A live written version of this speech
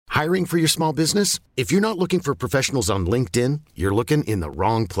Hiring for your small business? If you're not looking for professionals on LinkedIn, you're looking in the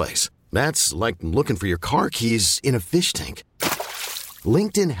wrong place. That's like looking for your car keys in a fish tank.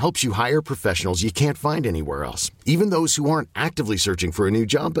 LinkedIn helps you hire professionals you can't find anywhere else, even those who aren't actively searching for a new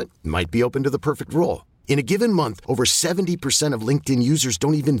job but might be open to the perfect role. In a given month, over 70% of LinkedIn users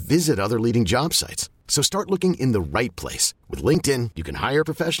don't even visit other leading job sites. So start looking in the right place. With LinkedIn, you can hire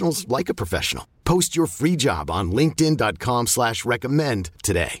professionals like a professional. Post your free job on linkedin.com/recommend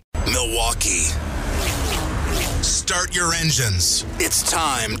today. Milwaukee. Start your engines. It's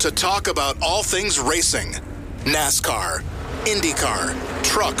time to talk about all things racing. NASCAR, IndyCar,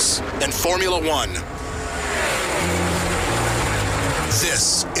 trucks, and Formula One.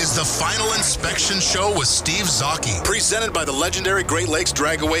 This is the Final Inspection Show with Steve Zocchi, presented by the legendary Great Lakes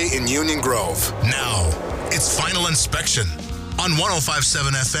Dragaway in Union Grove. Now, it's Final Inspection on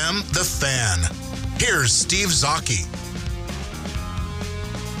 105.7 FM, The Fan. Here's Steve Zocchi.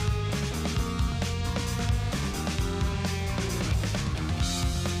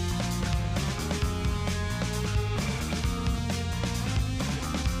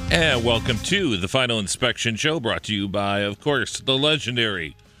 And welcome to the Final Inspection Show, brought to you by, of course, the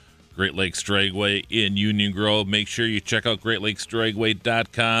legendary Great Lakes Dragway in Union Grove. Make sure you check out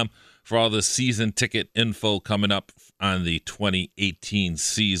GreatLakesDragway.com for all the season ticket info coming up on the 2018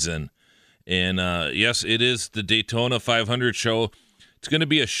 season. And yes, it is the Daytona 500 show. It's going to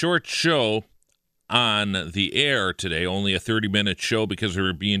be a short show on the air today, only a 30-minute show because we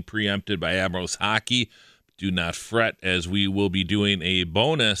were being preempted by Admirals Hockey. Do not fret, as we will be doing a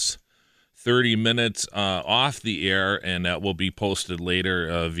bonus 30 minutes off the air, and that will be posted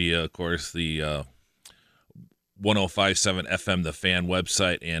later via, of course, the 105.7 FM, the Fan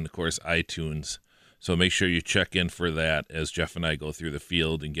website, and, of course, iTunes. So make sure you check in for that as Jeff and I go through the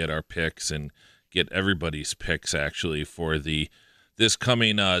field and get our picks and get everybody's picks, actually, for this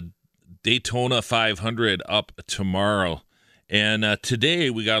coming Daytona 500 up tomorrow. And today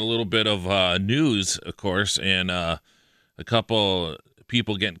we got a little bit of news, of course, and a couple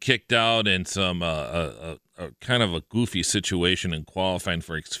people getting kicked out and some a kind of a goofy situation in qualifying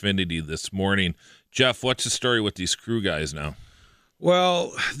for Xfinity this morning. Jeff, what's the story with these crew guys now?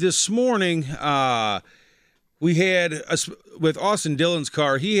 Well, this morning we had, with Austin Dillon's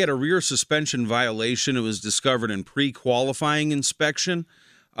car, he had a rear suspension violation. It was discovered in pre-qualifying inspection.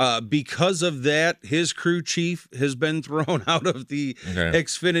 Because of that, his crew chief has been thrown out of the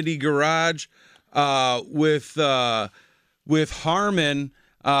Xfinity garage. With Harmon,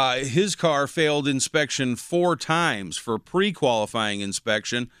 his car failed inspection 4 times for pre-qualifying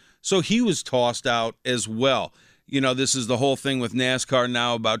inspection, so he was tossed out as well. You know, this is the whole thing with NASCAR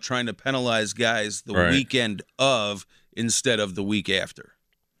now about trying to penalize guys the weekend of instead of the week after.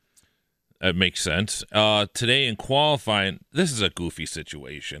 That makes sense. Today in qualifying, this is a goofy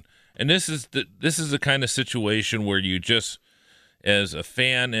situation, and this is the kind of situation where you just, as a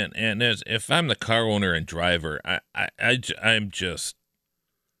fan and as if I'm the car owner and driver, I'm just,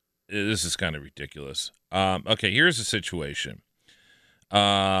 this is kind of ridiculous. Okay, here's the situation.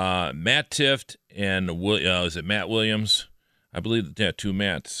 Matt Tifft and is it Matt Williams? I believe 2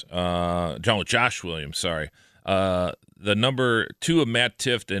 Matts. Josh Williams. Sorry. The number 2 of Matt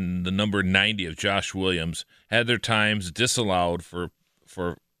Tifft and the number 90 of Josh Williams had their times disallowed for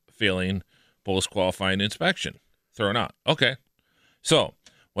failing post-qualifying inspection, thrown out. Okay. So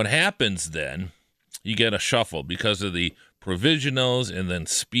what happens then, you get a shuffle because of the provisionals and then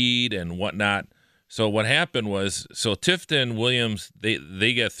speed and whatnot. So what happened was, Tifft and Williams,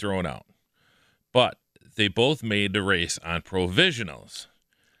 they get thrown out. But they both made the race on provisionals.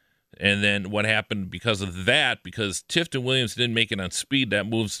 And then what happened because of that, because Tifft and Williams didn't make it on speed, that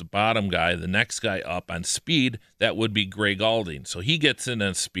moves the bottom guy, the next guy up on speed, that would be Greg Alding. So he gets in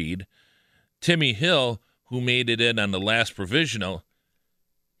on speed. Timmy Hill, who made it in on the last provisional,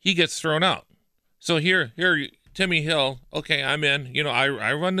 he gets thrown out. So here, Timmy Hill, okay, I'm in. You know,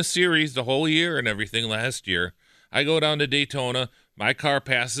 I run the series the whole year and everything last year. I go down to Daytona. My car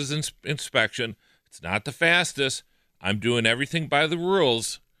passes inspection. It's not the fastest. I'm doing everything by the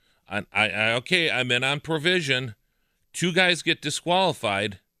rules. I'm in on provision. 2 guys get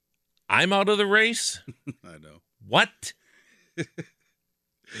disqualified. I'm out of the race? I know. What?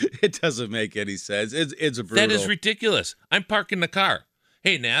 It doesn't make any sense. It's a brutal. That is ridiculous. I'm parking the car.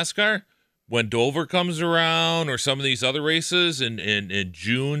 Hey, NASCAR, when Dover comes around or some of these other races in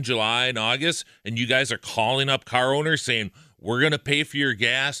June, July, and August, and you guys are calling up car owners saying, we're going to pay for your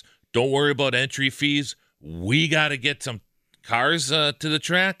gas, don't worry about entry fees, we got to get some cars to the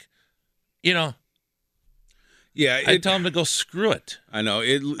track, you know. Yeah, I tell them to go screw it. I know.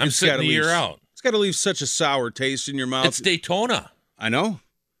 I'm sitting the year out. It's got to leave such a sour taste in your mouth. It's Daytona. I know.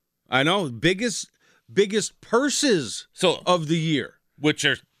 I know. Biggest purses of the year. Which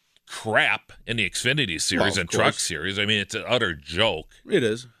are crap in the Xfinity Series and Truck Series. I mean, it's an utter joke. It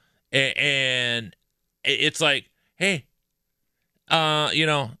is. And it's like, hey, no,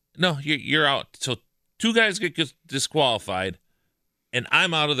 you're out. So 2 guys get disqualified, and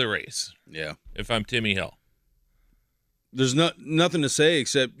I'm out of the race. Yeah. If I'm Timmy Hill. There's nothing to say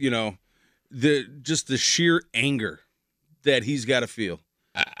except, just the sheer anger that he's got to feel.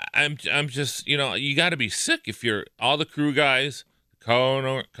 I'm just, you got to be sick if you're all the crew guys,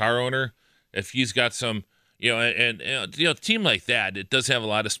 car owner, if he's got some, a team like that, it does have a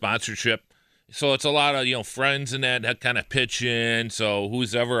lot of sponsorship. So it's a lot of, friends and that kind of pitch in. So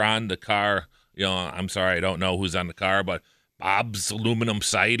who's ever on the car, I'm sorry, I don't know who's on the car, but Bob's Aluminum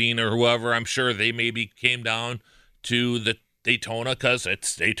Siding or whoever, I'm sure they maybe came down to the Daytona because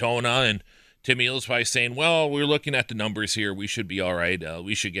it's Daytona, and Timmy Hill's probably saying, well, we're looking at the numbers here. We should be all right.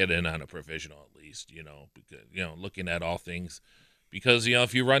 We should get in on a provisional at least, because, looking at all things. Because,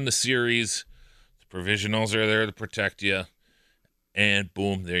 if you run the series, the provisionals are there to protect you, and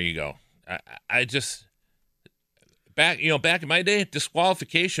boom, there you go. I just, back in my day,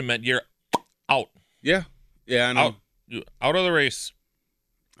 disqualification meant you're out. Yeah. Yeah, I know. Out of the race.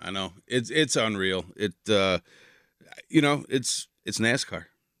 I know. It's unreal. It's NASCAR.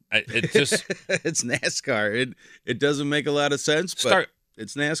 It just it's NASCAR. It doesn't make a lot of sense, but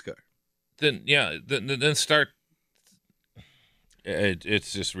it's NASCAR. Then start.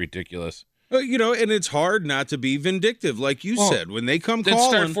 It's just ridiculous. And it's hard not to be vindictive, like you said. When they come then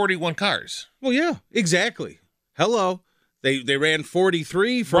calling, start 41 cars. Well, yeah, exactly. Hello, they ran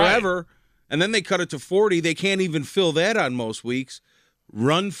 43 forever, right. And then they cut it to 40. They can't even fill that on most weeks.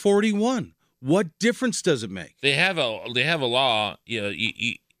 Run 41. What difference does it make? They have a law,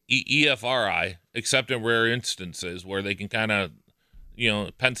 EFRI, except in rare instances where they can kind of,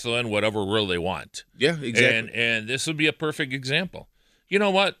 pencil in whatever rule they want. Yeah, exactly. And this would be a perfect example. You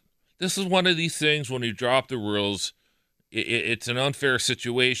know what? This is one of these things when you drop the rules, it's an unfair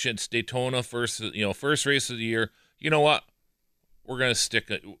situation. It's Daytona first race of the year. You know what? We're going to stick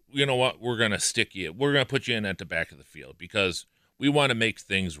it. You know what? We're going to stick you. We're going to put you in at the back of the field because we want to make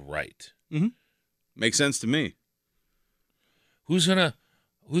things right. Mm-hmm. Makes sense to me. Who's gonna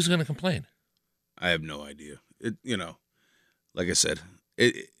complain? I have no idea. Like I said,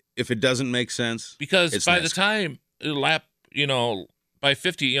 if it doesn't make sense, because by NASCAR. The time by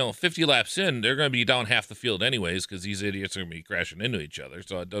 50 laps in, they're going to be down half the field anyways because these idiots are going to be crashing into each other,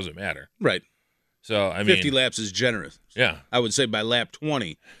 so it doesn't matter. Right. So, 50 laps is generous. Yeah. I would say by lap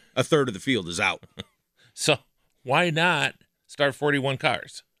 20, a third of the field is out. So why not start 41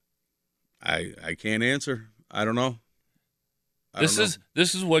 cars? I can't answer. I don't know. This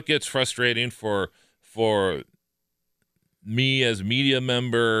is what gets frustrating for me as media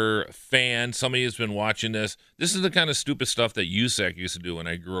member, fan, somebody who's been watching this. This is the kind of stupid stuff that USAC used to do when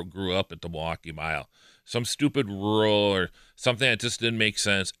I grew up at the Milwaukee Mile. Some stupid rule or something that just didn't make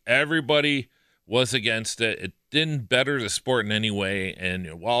sense. Everybody was against it. It didn't better the sport in any way. And,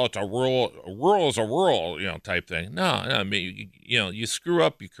 it's a rule. A rule is a rule, type thing. No, I mean, you screw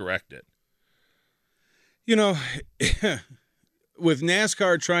up, you correct it. With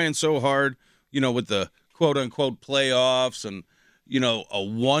NASCAR trying so hard, with the quote-unquote playoffs and, a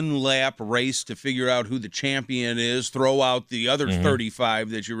one-lap race to figure out who the champion is, throw out the other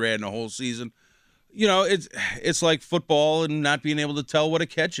 35 that you ran the whole season. It's like football and not being able to tell what a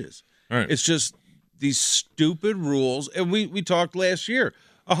catch is. Right. It's just these stupid rules. And we talked last year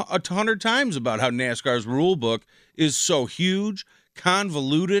 100 times about how NASCAR's rule book is so huge,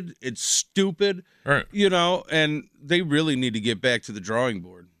 convoluted, it's stupid, right. And they really need to get back to the drawing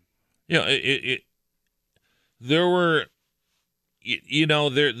board. There were,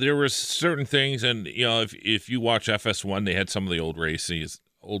 there were certain things, and if you watch FS1, they had some of the old races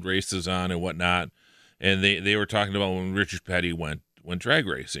on and whatnot, and they were talking about when Richard Petty went drag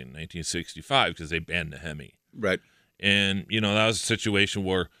racing in 1965 because they banned the Hemi, right? And that was a situation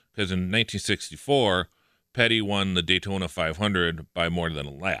where, because in 1964. Petty won the Daytona 500 by more than a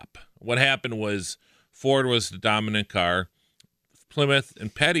lap. What happened was Ford was the dominant car. Plymouth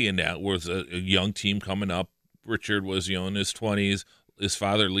and Petty in that was a young team coming up. Richard was in his 20s. His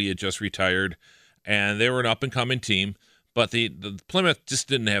father, Lee, had just retired. And they were an up-and-coming team. But the Plymouth just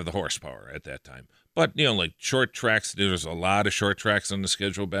didn't have the horsepower at that time. But, like short tracks, there was a lot of short tracks on the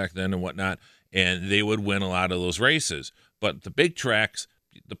schedule back then and whatnot. And they would win a lot of those races. But the big tracks,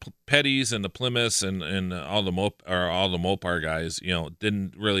 the Pettys and the Plymouths and all the Mopar guys,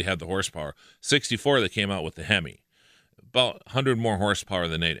 didn't really have the horsepower. 64, they came out with the Hemi, about 100 more horsepower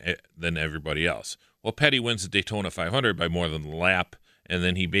than everybody else. Well, Petty wins the Daytona 500 by more than a lap, and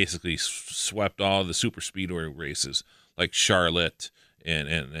then he basically swept all the super speedway races like Charlotte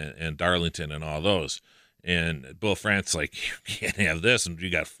and Darlington and all those. And Bill France like, you can't have this, and you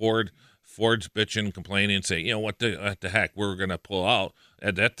got Ford's bitching, complaining, saying, you know, what the heck, we're gonna pull out.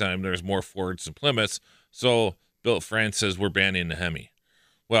 At that time, there's more Fords than Plymouths, so Bill France says we're banning the Hemi.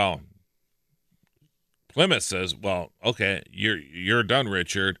 Well, Plymouth says, well, okay, you're done,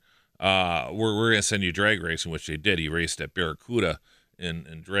 Richard. We're gonna send you drag racing, which they did. He raced at Barracuda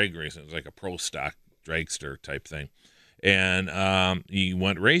in drag racing. It was like a pro stock dragster type thing, and he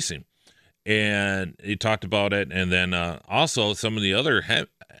went racing, and he talked about it. And then also some of the other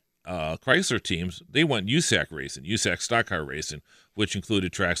Chrysler teams, they went USAC racing, USAC stock car racing, which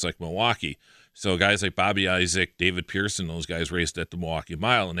included tracks like Milwaukee. So guys like Bobby Isaac, David Pearson, those guys raced at the Milwaukee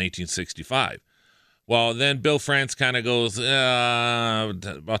Mile in 1865. Well, then Bill France kind of goes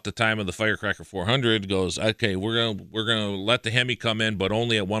about the time of the Firecracker 400. Goes, okay, we're gonna let the Hemi come in, but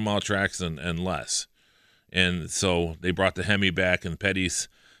only at 1 mile tracks and less. And so they brought the Hemi back, and the Petties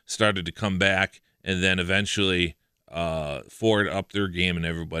started to come back, and then eventually Ford upped their game and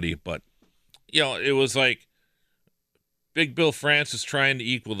everybody. But you know, it was like Big Bill France is trying to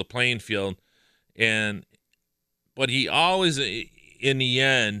equal the playing field, but he always, in the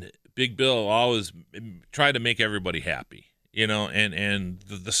end, Big Bill always tried to make everybody happy, you know, and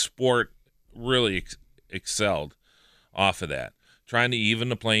the sport really excelled off of that, trying to even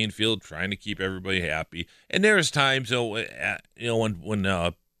the playing field, trying to keep everybody happy. And there's times, when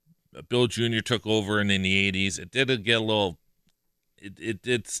Bill Jr. took over and in the 80s, it did get a little, it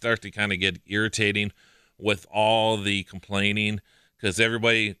did start to kind of get irritating with all the complaining, because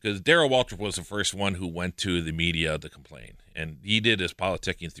Darrell Waltrip was the first one who went to the media to complain, and he did his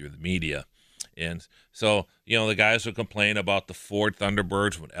politicking through the media. And so, you know, the guys would complain about the Ford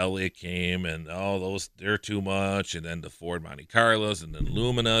Thunderbirds when Elliott came, and they're too much, and then the Ford Monte Carlos, and then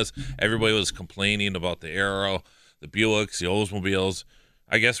Luminas. Everybody was complaining about the Aero, the Buicks, the Oldsmobiles.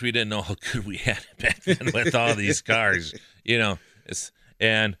 I guess we didn't know how good we had it back then with all these cars, you know.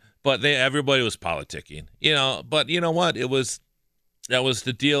 But everybody was politicking, you know. But you know what? That was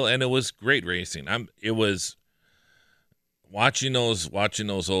the deal, and it was great racing. It was watching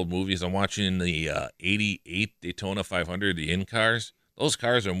those old movies. I'm watching the '88 Daytona 500, the in cars. Those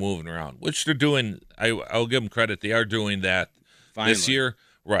cars are moving around, which they're doing. I'll give them credit. They are doing that this year,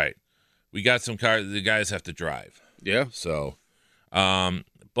 right? We got some cars. The guys have to drive. Yeah. So,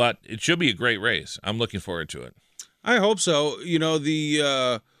 but it should be a great race. I'm looking forward to it. I hope so. You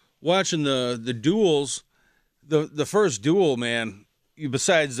know, watching the duels, the first duel, man,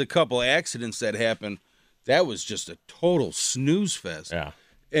 besides the couple accidents that happened, that was just a total snooze fest. Yeah.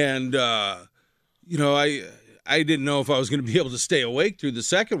 And, you know, I didn't know if I was going to be able to stay awake through the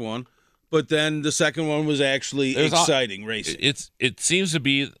second one, but then the second one was actually exciting racing. It seems to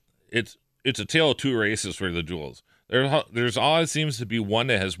be, it's a tale of two races for the duels. There's always seems to be one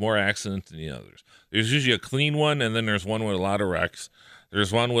that has more accidents than the others. There's usually a clean one, and then there's one with a lot of wrecks.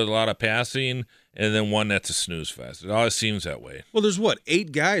 There's one with a lot of passing, and then one that's a snooze fest. It always seems that way. Well, there's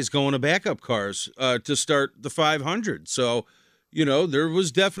 8 guys going to backup cars to start the 500. So, you know, there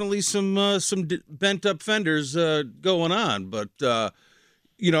was definitely some bent up fenders going on. But,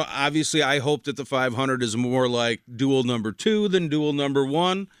 you know, obviously I hope that the 500 is more like duel number 2 than duel number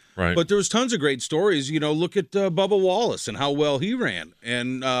 1. Right. But there's tons of great stories. You know, look at Bubba Wallace and how well he ran.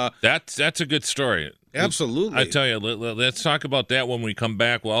 And that's a good story. Absolutely. I tell you, let's talk about that when we come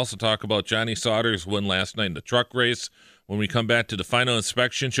back. We'll also talk about Johnny Sauter's win last night in the truck race when we come back to the Final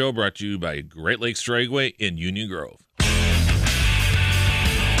Inspection Show, brought to you by Great Lakes Dragway in Union Grove.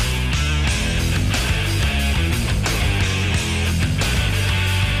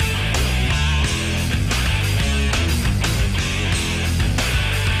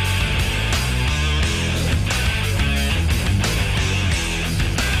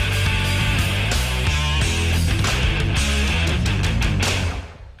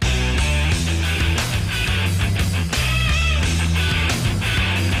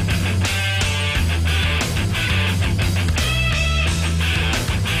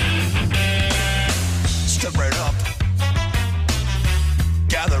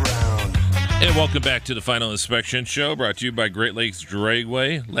 Welcome back to the Final Inspection Show, brought to you by Great Lakes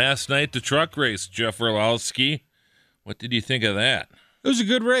Dragway. Last night, the truck race, Jeff Orlowski. What did you think of that? It was a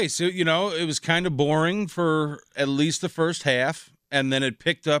good race. You know, it was kind of boring for at least the first half, and then it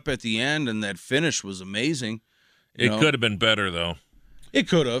picked up at the end, and that finish was amazing. It could have been better, though. It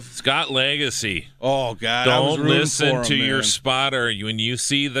could have. Scott Legacy. Oh, God. Don't listen to your spotter. When you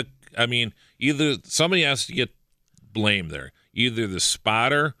see either somebody has to get blamed there. Either the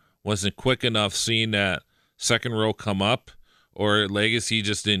spotter wasn't quick enough seeing that second row come up, or Legacy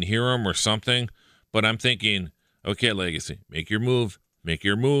just didn't hear him or something. But I'm thinking, okay, Legacy, make your move.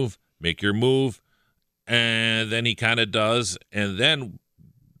 And then he kind of does. And then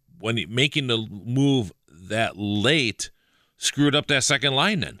when making the move that late, screwed up that second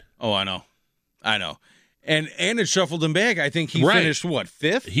line then. Oh, I know. And it shuffled him back. I think he finished, what,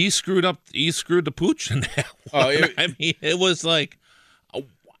 5th? He screwed the pooch in that one. I mean, it was like,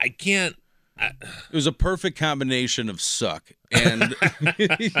 I can't. It was a perfect combination of suck and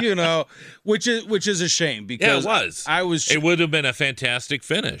which is a shame because it would have been a fantastic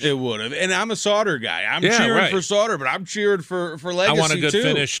finish. It would have, and I'm a Sauter guy. I'm cheering for Sauter, but I'm cheering for Legacy. I want a good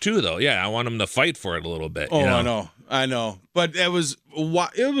finish too, though. Yeah, I want him to fight for it a little bit. Oh, I know, but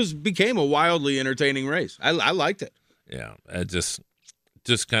it became a wildly entertaining race. I liked it. Yeah, just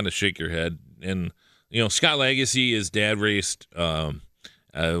kind of shake your head, and Scott Legacy, his dad raced.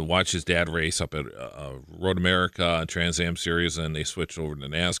 Watched his dad race up at Road America Trans Am Series, and they switched over to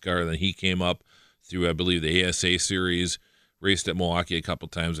NASCAR. Then he came up through, I believe, the ASA Series, raced at Milwaukee a couple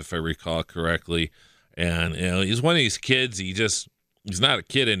times, if I recall correctly. And he's one of these kids. He's not a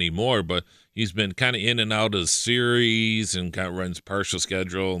kid anymore, but he's been kind of in and out of the series and kind of runs partial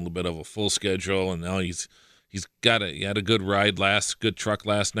schedule, a little bit of a full schedule, and now he had a good ride good truck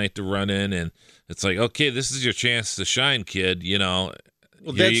last night to run in, and it's like, okay, this is your chance to shine, kid.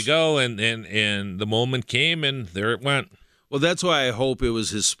 Well, here you go, and the moment came, and there it went. Well, that's why I hope it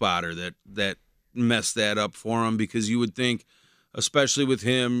was his spotter that messed that up for him, because you would think, especially with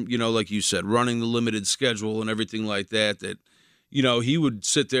him, like you said, running the limited schedule and everything like that he would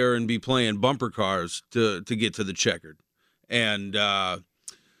sit there and be playing bumper cars to get to the checkered. And,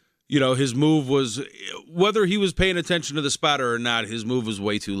 his move was, whether he was paying attention to the spotter or not, his move was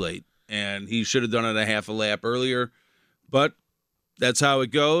way too late, and he should have done it a half a lap earlier, but that's how it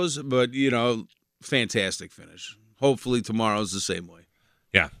goes, but, fantastic finish. Hopefully tomorrow's the same way.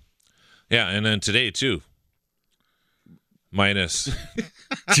 Yeah. Yeah, and then today, too. Minus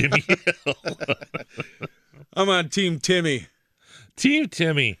Timmy Hill. I'm on Team Timmy. Team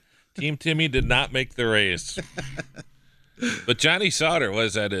Timmy. Team Timmy did not make the race. But Johnny Sauter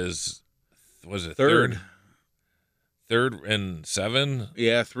was at his, was it third? Third and 7?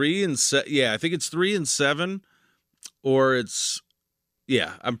 Yeah, 3 and 7. Yeah, I think it's 3 and 7, or it's...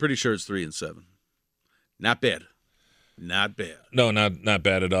 Yeah, I'm pretty sure it's 3 and 7. Not bad. Not bad. No, not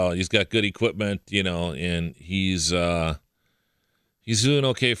bad at all. He's got good equipment, and he's doing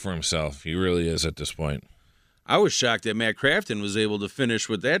okay for himself. He really is at this point. I was shocked that Matt Crafton was able to finish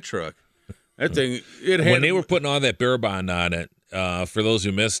with that truck. That thing, when they were putting all that bear bond on it, for those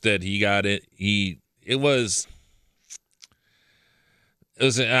who missed it, he got it. It was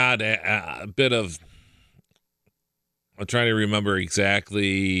a bit of. I'm trying to remember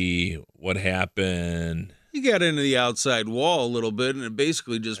exactly what happened. He got into the outside wall a little bit, and it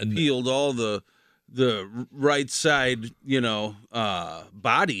basically just peeled all the right side,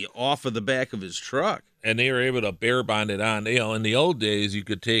 body off of the back of his truck. And they were able to bear bond it on. In the old days, you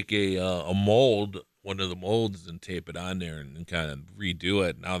could take a mold, one of the molds, and tape it on there and kind of redo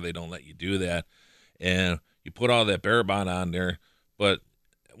it. Now they don't let you do that. And you put all that bear bond on there, but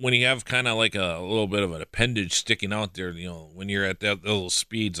when you have kind of like a little bit of an appendage sticking out there, when you're at those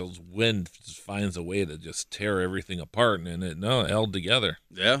speeds, those wind just finds a way to just tear everything apart, and it held together.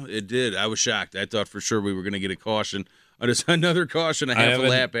 Yeah, it did. I was shocked. I thought for sure we were going to get a caution. Just another caution, half a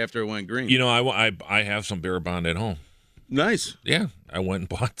lap after it went green. I have some bear bond at home. Nice. Yeah, I went and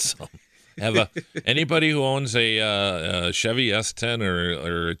bought some. Anybody who owns a Chevy S10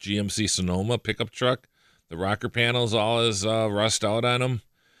 or a GMC Sonoma pickup truck, the rocker panels all is rust out on them.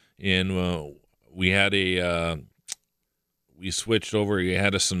 And we switched over. We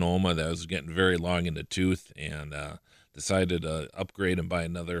had a Sonoma that was getting very long in the tooth, and decided to upgrade and buy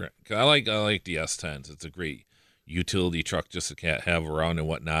another. Cause I like the S10s. It's a great utility truck just to have around and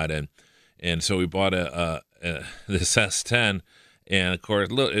whatnot. And so we bought this S10, and of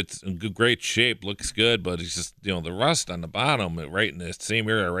course, look, it's in great shape, looks good, but it's just the rust on the bottom, right in the same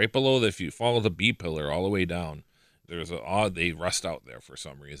area, right below if you follow the B pillar all the way down. They rust out there for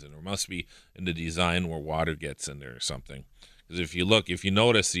some reason. There must be in the design where water gets in there or something. Because if you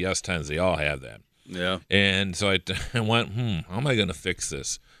notice the S10s, they all have that. Yeah. And so I went, how am I going to fix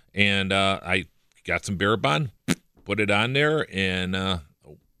this? And I got some bear bond, put it on there, and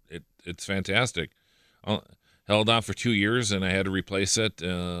it's fantastic. Held on for 2 years, and I had to replace it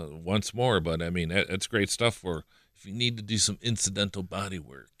once more. But I mean, it's great stuff for if you need to do some incidental body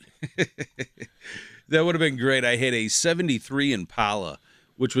work. That would have been great. I had a 73 Impala,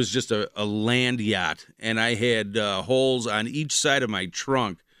 which was just a land yacht, and I had holes on each side of my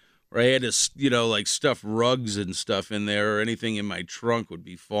trunk or I had to, like stuff rugs and stuff in there, or anything in my trunk would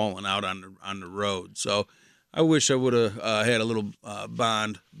be falling out on the road. So I wish I would have had a little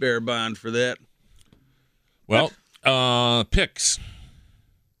bear bond for that. Well, picks.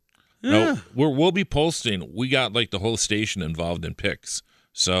 Yeah. No, we'll be posting. We got like the whole station involved in picks,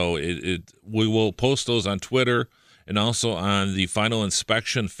 so we will post those on Twitter and also on the Final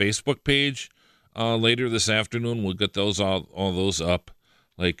Inspection Facebook page later this afternoon. We'll get those all those up.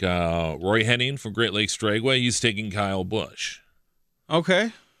 Like Roy Henning from Great Lakes Dragway, he's taking Kyle Busch.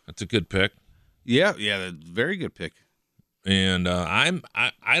 Okay. That's a good pick. Yeah, very good pick. And I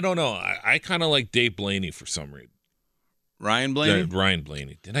don't know. I kind of like Dave Blaney for some reason. Ryan Blaney? Ryan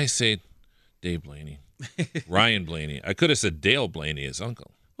Blaney. Did I say Dave Blaney? Ryan Blaney. I could have said Dale Blaney, his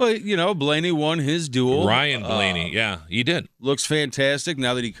uncle. Well, Blaney won his duel. Ryan Blaney. Yeah, he did. Looks fantastic.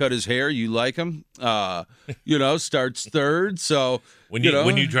 Now that he cut his hair, you like him. Starts third. So when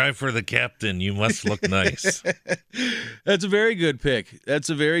you drive for the captain, you must look nice. That's a very good pick. I'm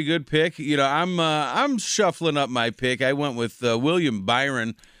shuffling up my pick. I went with William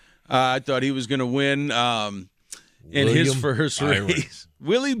Byron. I thought he was going to win. In his first race,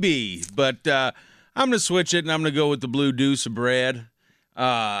 Willie B. But I'm going to switch it, and I'm going to go with the Blue Deuce of Brad.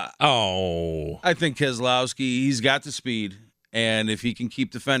 I think Keselowski, he's got the speed, and if he can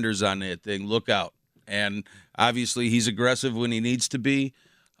keep the fenders on that thing, look out. And obviously, he's aggressive when he needs to be.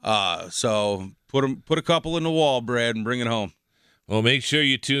 So put a couple in the wall, Brad, and bring it home. Well, make sure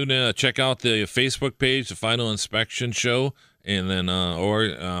you check out the Facebook page, the Final Inspection Show. And then,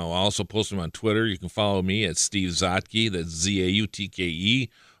 I'll also post them on Twitter. You can follow me at Steve Zotke, that's Zautke,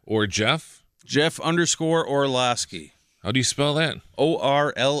 or Jeff _Orlowski. How do you spell that? Orloski.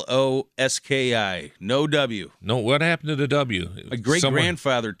 No W. No, what happened to the W? My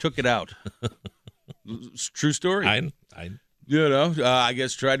great-grandfather took it out. True story. I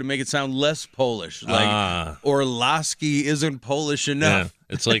guess tried to make it sound less Polish. Like Orlowski isn't Polish enough.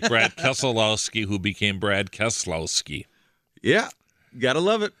 Yeah, it's like Brad Keselowski, who became Brad Keselowski. Yeah, gotta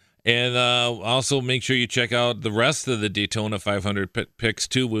love it. And also make sure you check out the rest of the Daytona 500 picks,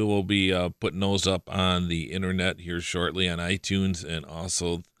 too. We will be putting those up on the internet here shortly on iTunes and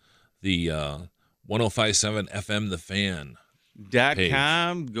also the 105.7 FM The Fan.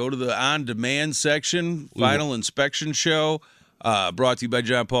 .com. Go to the on-demand section, Final Inspection Show, brought to you by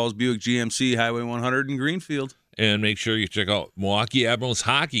John Paul's Buick GMC, Highway 100 in Greenfield. And make sure you check out Milwaukee Admirals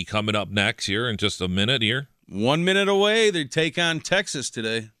hockey coming up next here in just a minute here. 1 minute away. They take on Texas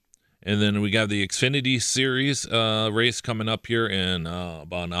today. And then we got the Xfinity Series race coming up here in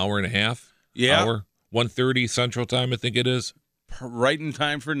about an hour and a half. Yeah. 1:30 Central Time, I think it is. Right in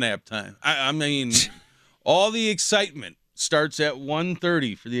time for nap time. I mean, all the excitement starts at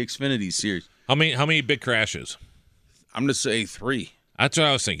 1:30 for the Xfinity Series. How many big crashes? I'm going to say 3. That's what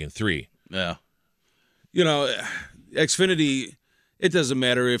I was thinking, 3. Yeah. Xfinity, it doesn't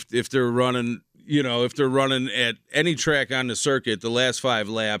matter if they're running... if they're running at any track on the circuit, the last 5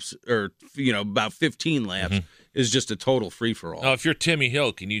 laps or, about 15 laps is just a total free-for-all. Now, if you're Timmy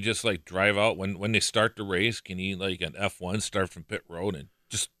Hill, can you just, drive out when they start the race? Can he, an F1, start from pit road and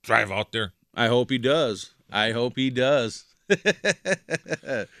just drive out there? I hope he does.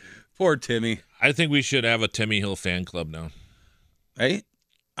 Poor Timmy. I think we should have a Timmy Hill fan club now. Hey,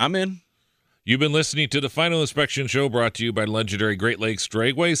 I'm in. You've been listening to the Final Inspection Show brought to you by legendary Great Lakes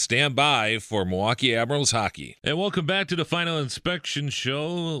Dragway. Stand by for Milwaukee Admirals hockey. And welcome back to the Final Inspection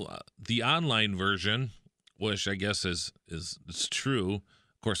Show, the online version, which I guess is true.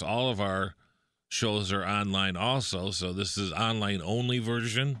 Of course, all of our shows are online also, so this is online only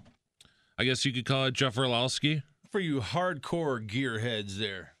version. I guess you could call it Jeff Orlowski. For you hardcore gearheads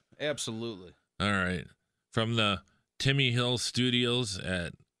there. Absolutely. All right. From the Timmy Hill Studios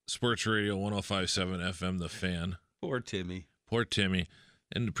at Sports Radio 105.7 FM, The Fan. Poor Timmy.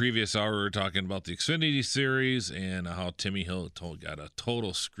 In the previous hour, we were talking about the Xfinity Series and how Timmy Hill got a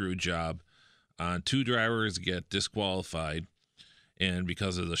total screw job on 2 drivers get disqualified. And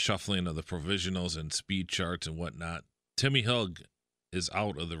because of the shuffling of the provisionals and speed charts and whatnot, Timmy Hill is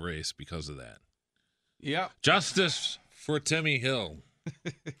out of the race because of that. Yeah. Justice for Timmy Hill.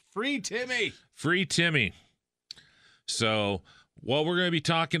 Free Timmy. So... what we're going to be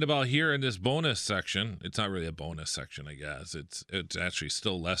talking about here in this bonus section, it's not really a bonus section, I guess. It's actually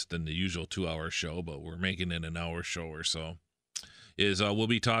still less than the usual 2-hour show, but we're making it an hour show or so, is we'll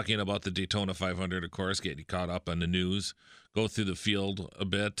be talking about the Daytona 500, of course, getting caught up on the news, go through the field a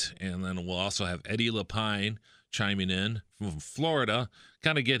bit, and then we'll also have Eddie Lapine chiming in from Florida,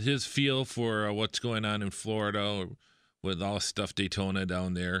 kind of get his feel for what's going on in Florida with all stuff Daytona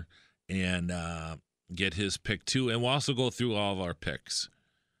down there, and get his pick too, and we'll also go through all of our picks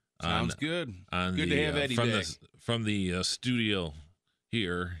Sounds good. Good to have Eddie back. From the studio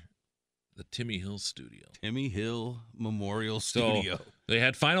here, the Timmy Hill Studio. Timmy Hill Memorial Studio. So they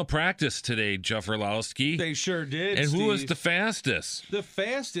had final practice today, Jeff Orlowski. They sure did, And Steve. who was the fastest? The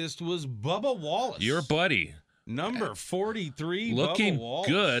fastest was Bubba Wallace. Your buddy. Number 43, Looking Bubba Wallace.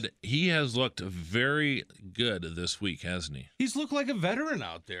 good. He has looked very good this week, hasn't he? He's looked like a veteran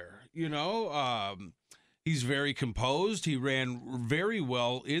out there, you know. He's very composed. He ran very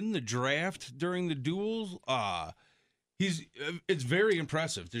well in the draft during the duels. It's very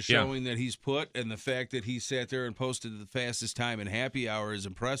impressive, the showing that he's put, and the fact that he sat there and posted the fastest time in happy hour is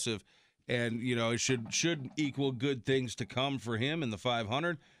impressive. And, you know, it should equal good things to come for him in the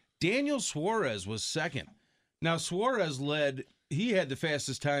 500. Daniel Suarez was second. Now, Suarez he had the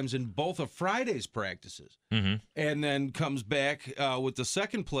fastest times in both of Friday's practices, and then comes back with the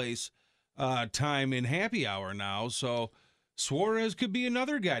second place time in happy hour now. So Suarez could be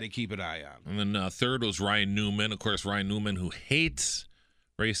another guy to keep an eye on. And then third was Ryan Newman. Of course, Ryan Newman, who hates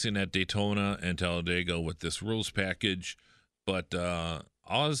racing at Daytona and Talladega with this rules package, but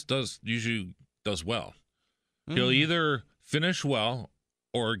Oz usually does well. He'll either finish well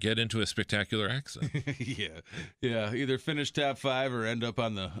or get into a spectacular accident. yeah. Either finish top 5 or end up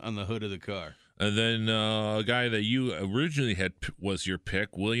on the hood of the car. And then a guy that you originally had was your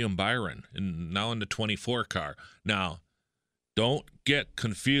pick, William Byron, and now in the 24 car. Now, don't get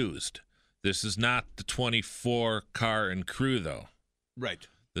confused. This is not the 24 car and crew, though. Right.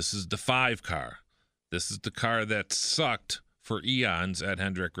 This is the 5 car. This is the car that sucked for eons at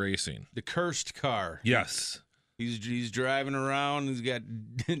Hendrick Racing. The cursed car. Yes. He's driving around. He's got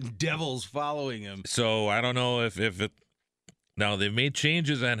devils following him. So I don't know if it. Now they've made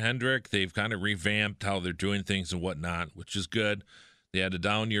changes at Hendrick. They've kind of revamped how they're doing things and whatnot, which is good. They had a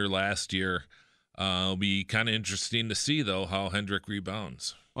down year last year. It'll be kind of interesting to see though how Hendrick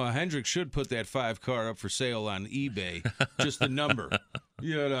rebounds. Well, Hendrick should put that 5 car up for sale on eBay. Just the number.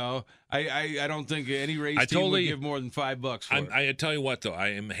 You know, I don't think any race team would give more than $5 for it. I tell you what though, I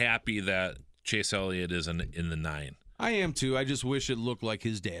am happy that Chase Elliott is in the 9. I am too. I just wish it looked like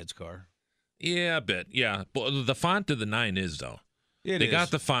his dad's car. Yeah, a bit. Yeah, but the font of the 9 is though. They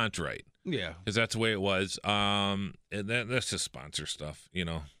got the font right. Yeah, because that's the way it was. And that's just sponsor stuff, you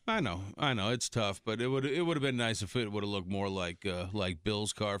know. I know. It's tough, but it would have been nice if it would have looked more like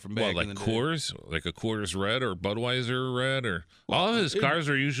Bill's car from back in the day. Coors, like a Coors Red or Budweiser Red, or all of his cars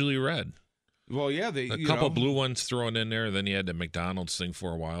are usually red. Well, yeah, a couple blue ones thrown in there. Then you had the McDonald's thing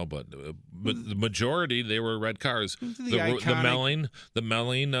for a while, but the majority they were red cars. The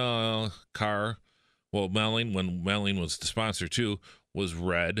Melling car, well, Melling when Melling was the sponsor too, was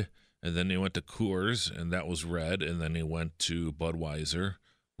red, and then they went to Coors, and that was red, and then they went to Budweiser,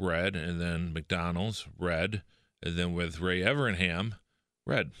 red, and then McDonald's, red, and then with Ray Evernham,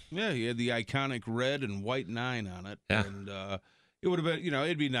 red. Yeah, he had the iconic red and white 9 on it, and it would have been,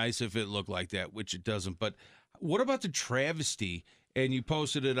 it'd be nice if it looked like that, which it doesn't. But what about the travesty? And you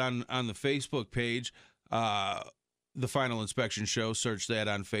posted it on the Facebook page, the Final Inspection Show. Search that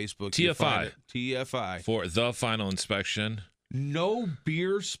on Facebook. TFI. For the Final Inspection. No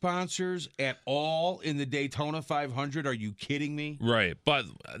beer sponsors at all in the Daytona 500. Are you kidding me? Right, but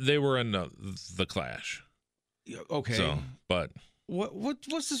they were in the Clash. Okay. So, but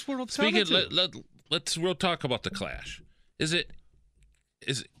what's this world? We'll talk about the Clash. Is it?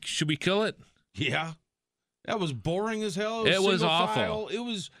 Should we kill it? Yeah, that was boring as hell. It was awful.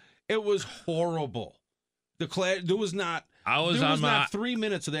 File. It was horrible. The Clash. There was not 3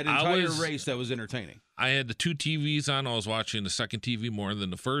 minutes of that entire race that was entertaining. I had the 2 TVs on. I was watching the second TV more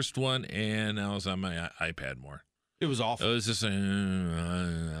than the first one, and I was on my iPad more. It was awful. It was just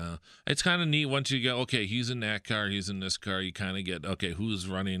it's kind of neat once you go, okay, he's in that car, he's in this car. You kind of get, okay, who's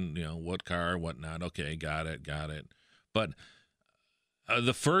running, what car, what not. Okay, got it. But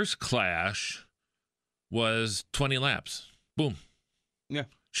the first Clash was 20 laps. Boom. Yeah.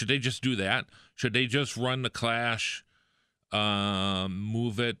 Should they just do that? Should they just run the Clash,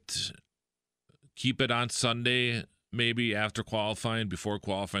 move it, keep it on Sunday, maybe after qualifying, before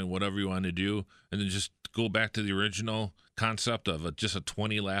qualifying, whatever you want to do, and then just go back to the original concept of just a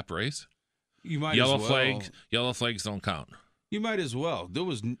 20-lap race? You might Yellow as well. Yellow flags don't count. You might as well. There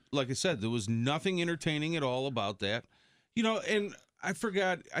was, like I said, there was nothing entertaining at all about that. And I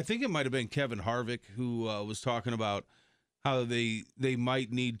forgot, I think it might have been Kevin Harvick who was talking about how they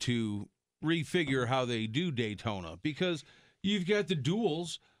might need to refigure how they do Daytona, because you've got the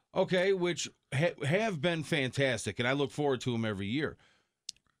duels, okay, which have been fantastic, and I look forward to them every year.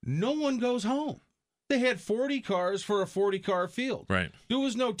 No one goes home. They had 40 cars for a 40-car field. Right. There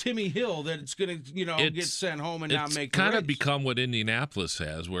was no Timmy Hill that it's going to, get sent home and not make the race. It's kind of become what Indianapolis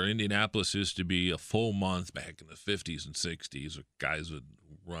has, where Indianapolis used to be a full month back in the 50s and 60s. Where guys would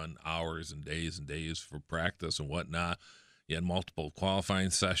run hours and days for practice and whatnot. You had multiple qualifying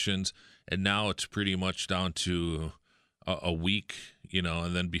sessions, and now it's pretty much down to a week,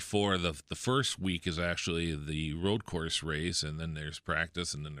 and then before the first week is actually the road course race, and then there's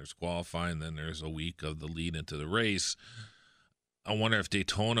practice, and then there's qualifying, and then there's a week of the lead into the race. I wonder if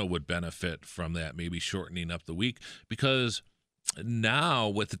Daytona would benefit from that, maybe shortening up the week, because now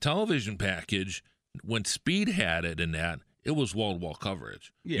with the television package, when Speed had it in that, it was wall-to-wall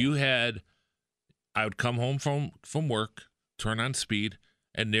coverage. Yeah. I would come home from work, turn on Speed,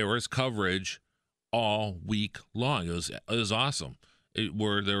 and there was coverage all week long. It was awesome. They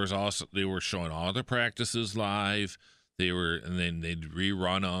were showing all the practices live. And then they'd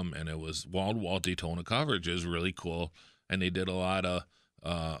rerun them, and it was wall-to-wall Daytona coverage. It was really cool, and they did a lot of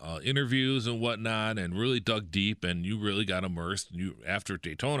interviews and whatnot, and really dug deep, and you really got immersed. After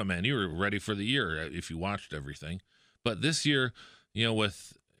Daytona, man, you were ready for the year if you watched everything. But this year,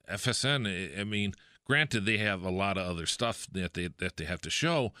 with FSN, I mean, granted they have a lot of other stuff that they have to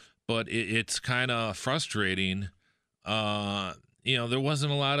show, but it's kind of frustrating. There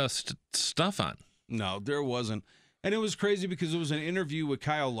wasn't a lot of stuff on. No, there wasn't. And it was crazy because it was an interview with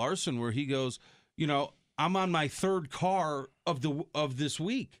Kyle Larson where he goes, I'm on my third car of this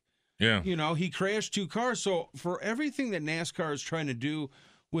week. Yeah. He crashed 2 cars. So for everything that NASCAR is trying to do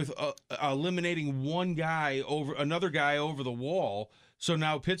with eliminating another guy over the wall, so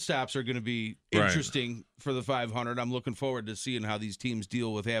now pit stops are going to be interesting for the 500. I'm looking forward to seeing how these teams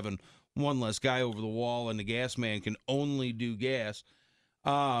deal with having one less guy over the wall, and the gas man can only do gas.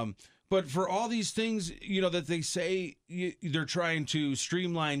 But for all these things, that they say they're trying to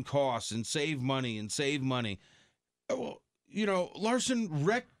streamline costs and save money. Well, Larson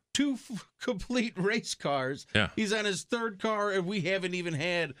wrecked 2 complete race cars. Yeah. He's on his 3rd car, and we haven't even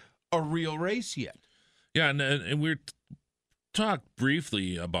had a real race yet. Yeah, and we're talked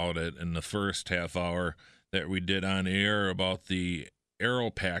briefly about it in the first half hour that we did on air about the aero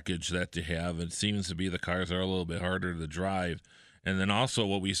package that they have. It seems to be the cars are a little bit harder to drive. And then also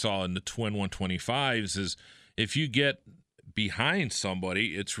what we saw in the Twin 125s is if you get behind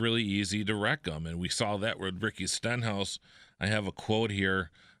somebody, it's really easy to wreck them. And we saw that with Ricky Stenhouse. I have a quote here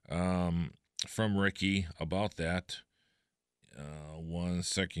from Ricky about that. 1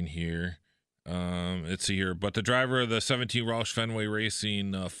 second here. Let's see here. But the driver of the 17 Roush Fenway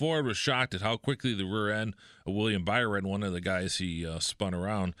Racing Ford was shocked at how quickly the rear end of William Byron, one of the guys he spun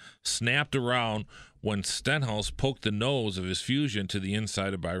around, snapped around when Stenhouse poked the nose of his Fusion to the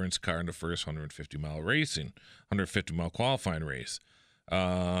inside of Byron's car in the first 150-mile qualifying race.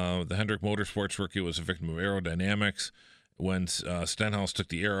 The Hendrick Motorsports rookie was a victim of aerodynamics. When Stenhouse took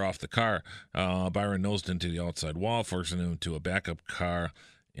the air off the car, Byron nosed into the outside wall, forcing him into a backup car.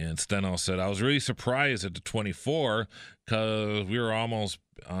 And Stenhouse said, I was really surprised at the 24 because we were almost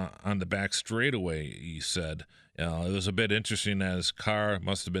on the back straightaway, he said. It was a bit interesting that his car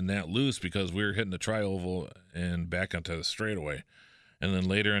must have been that loose because we were hitting the tri-oval and back onto the straightaway. And then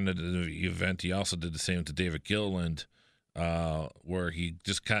later in the event, he also did the same to David Gilliland, where he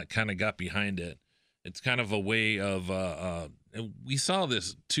just kind of got behind it. It's kind of a way of we saw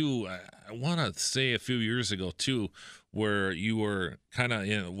this too. I want to say a few years ago too, where you were kind of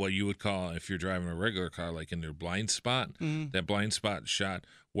in what you would call, if you're driving a regular car, like in their blind spot. Mm-hmm. That blind spot shot,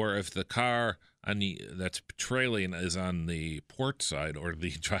 where if the car that's trailing is on the port side or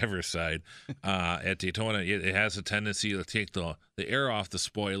the driver's side at Daytona, it has a tendency to take the air off the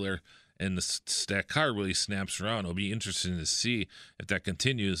spoiler, and that car really snaps around. It'll be interesting to see if that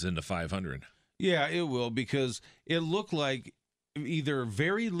continues in the 500. Yeah, it will, because it looked like either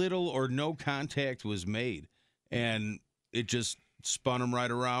very little or no contact was made, and it just spun him right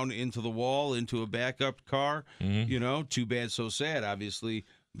around into the wall, into a backup car. Mm-hmm. Too bad, so sad. Obviously,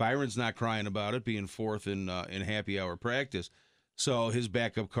 Byron's not crying about it, being 4th in happy hour practice, so his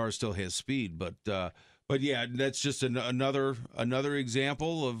backup car still has speed. But yeah, that's just another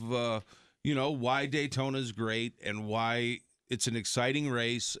example of why Daytona's great and why it's an exciting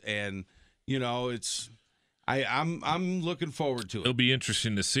race. And I'm looking forward to it. It'll be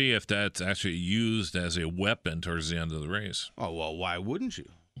interesting to see if that's actually used as a weapon towards the end of the race. Oh, well, why wouldn't you?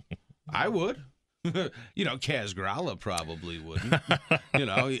 I would. Kaz Grala probably wouldn't.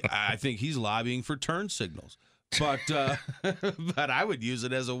 I think he's lobbying for turn signals. But I would use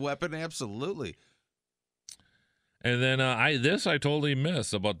it as a weapon, absolutely. And then I totally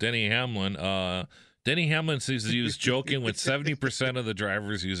missed about Denny Hamlin. Denny Hamlin says he was joking when 70% of the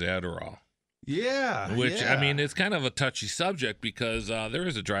drivers use Adderall. Yeah. Which, yeah. I mean, it's kind of a touchy subject because there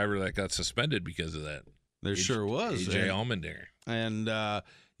was a driver that got suspended because of that. There sure was. AJ Allmendinger. And,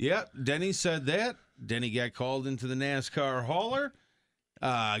 Denny said that. Denny got called into the NASCAR hauler.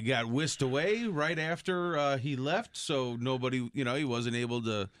 Got whisked away right after he left, so nobody, he wasn't able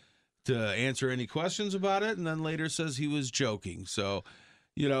to answer any questions about it, and then later says he was joking. So,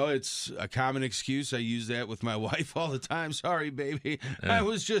 it's a common excuse. I use that with my wife all the time. Sorry, baby. Yeah. I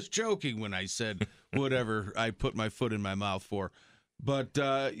was just joking when I said whatever I put my foot in my mouth for. But,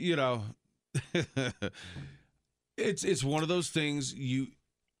 it's one of those things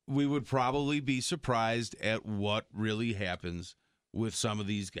we would probably be surprised at what really happens with some of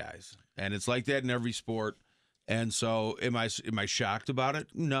these guys. And it's like that in every sport. And so am I shocked about it?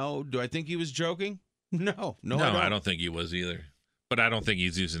 No. Do I think he was joking? No, I don't think he was either. But I don't think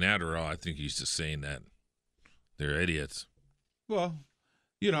he's using Adderall. I think he's just saying that they're idiots. Well,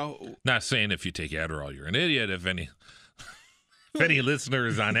 not saying if you take Adderall you're an idiot. If any listener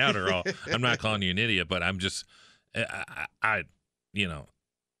is on Adderall, I'm not calling you an idiot, but I'm just Denny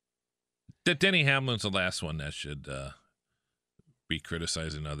Hamlin's the last one that should be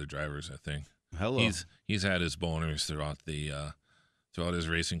criticizing other drivers, I think. Hello. He's had his boners throughout his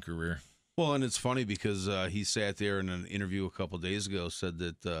racing career. Well, and it's funny because he sat there in an interview a couple of days ago, said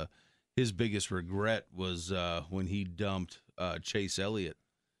that his biggest regret was when he dumped Chase Elliott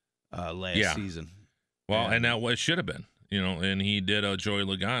last season. Well, and that was should have been, and he did Joey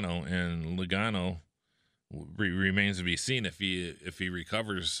Logano, and Logano remains to be seen if he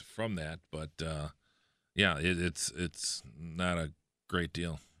recovers from that. But it's not a great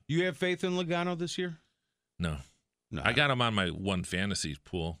deal. You have faith in Logano this year? No. I got him on my one fantasy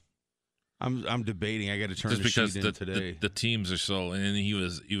pool. I'm debating. I got to turn just the because sheet in today. The teams are so, and he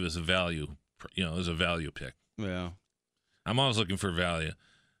was a value. It was a value pick. Yeah. I'm always looking for value.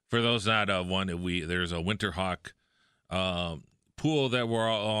 For those not there's a Winterhawk pool that we're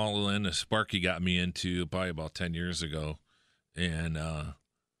all in. Sparky got me into probably about 10 years ago, and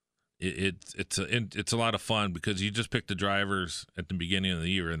it's a lot of fun because you just pick the drivers at the beginning of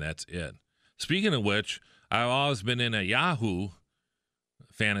the year and that's it. Speaking of which, I've always been in a Yahoo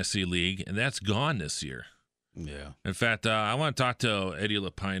fantasy league, and that's gone this year. Yeah. In fact, I want to talk to Eddie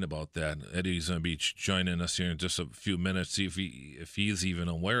Lapine about that. Eddie's going to be joining us here in just a few minutes. See if he's even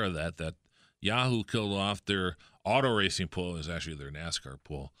aware of that Yahoo killed off their auto racing pool. It was actually their NASCAR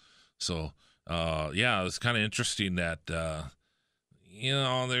pool. So, it's kind of interesting that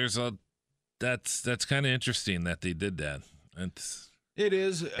that's kind of interesting that they did that. It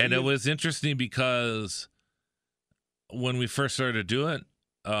is, and it was interesting because when we first started to do it,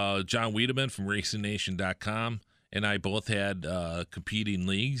 John Wiedemann from RacingNation.com and I both had competing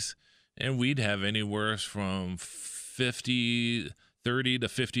leagues, and we'd have anywhere from 30 to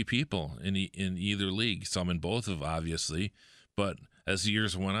 50 people in either league. Some in both of, obviously, but as the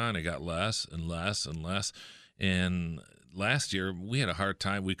years went on, it got less and less and less. And last year, we had a hard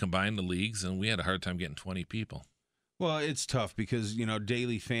time. We combined the leagues, and we had a hard time getting 20 people. Well, it's tough because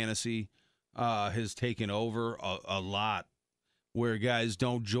daily fantasy has taken over a lot, where guys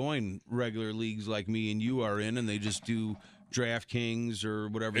don't join regular leagues like me and you are in, and they just do DraftKings or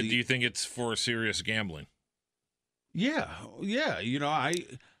whatever. And do you think it's for serious gambling? Yeah. I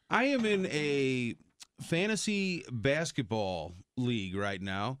am in a fantasy basketball league right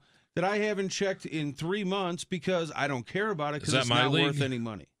now that I haven't checked in 3 months because I don't care about it because it's not worth any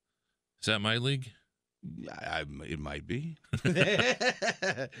money. Is that my league? It might be.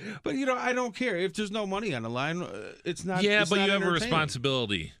 But, I don't care. If there's no money on the line, it's not. Yeah, it's but not you have a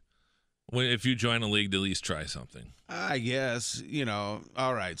responsibility if you join a league to at least try something. I guess,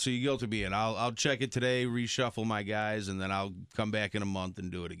 all right, so you guilty me in. I'll check it today, reshuffle my guys, and then I'll come back in a month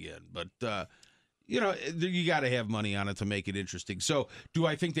and do it again. But, you got to have money on it to make it interesting. So do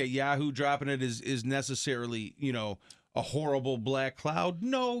I think that Yahoo dropping it is necessarily, a horrible black cloud?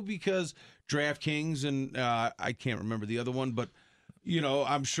 No, because DraftKings and I can't remember the other one, but,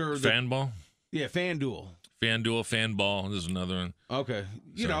 I'm sure that FanBall? Yeah, FanDuel. FanBall is another one. Okay.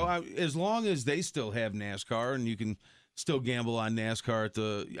 As long as they still have NASCAR and you can still gamble on NASCAR at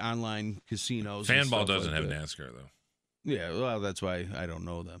the online casinos. FanBall doesn't have NASCAR, though. Yeah, well, that's why I don't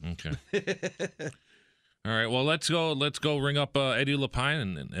know them. Okay. All right, well, let's go ring up Eddie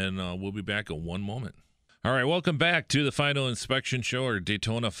Lapine, and we'll be back in one moment. All right, welcome back to the Final Inspection Show, our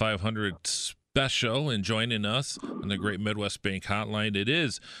Daytona 500 special, and joining us on the Great Midwest Bank Hotline, it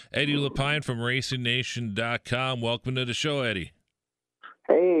is Eddie Lapine from RacingNation.com. Welcome to the show, Eddie.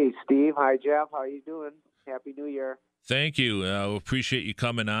 Hey, Steve. Hi, Jeff. How you doing? Happy New Year. Thank you. Appreciate you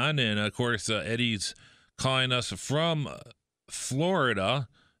coming on, and, of course, Eddie's calling us from Florida,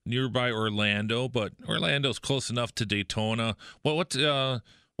 nearby Orlando, but Orlando's close enough to Daytona. What's the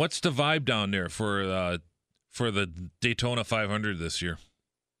vibe down there for the Daytona 500 this year?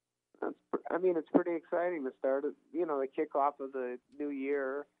 It's pretty exciting to start, the kickoff of the new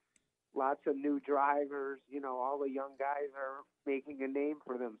year. Lots of new drivers, all the young guys are making a name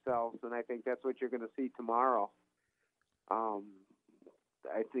for themselves, and I think that's what you're going to see tomorrow.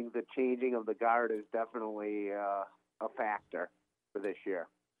 I think the changing of the guard is definitely a factor for this year.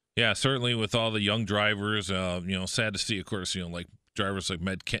 Yeah, certainly with all the young drivers, sad to see, of course, like drivers like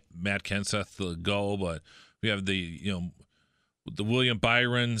Matt Kenseth go, but we have the William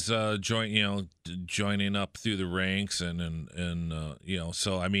Byrons joining up through the ranks, and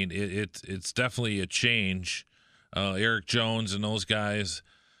so it's definitely a change. Eric Jones and those guys.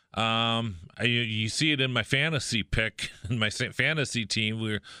 You see it in my fantasy pick, in my fantasy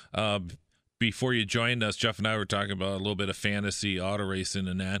team. Before you joined us, Jeff and I were talking about a little bit of fantasy auto racing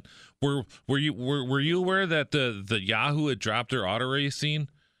and that. Were you aware that the Yahoo had dropped their auto racing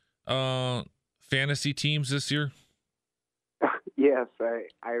fantasy teams this year? Yes,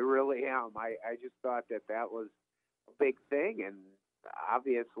 I really am. I just thought that was a big thing, and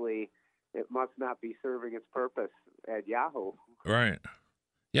obviously it must not be serving its purpose at Yahoo. Right.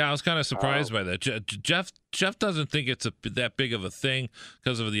 Yeah, I was kind of surprised by that. Jeff doesn't think it's that big of a thing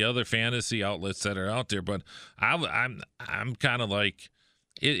because of the other fantasy outlets that are out there, but I'm kind of like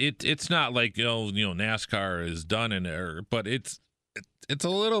it's not like NASCAR is done in there, but it's a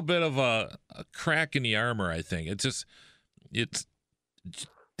little bit of a crack in the armor. I think it's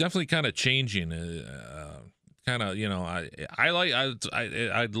definitely kind of changing. I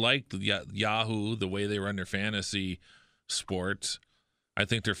like Yahoo, the way they run their fantasy sports. I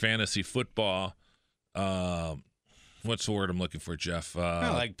think their fantasy football, what's the word I'm looking for, Jeff?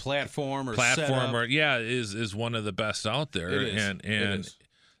 Like platform or setup. Is one of the best out there. It is. And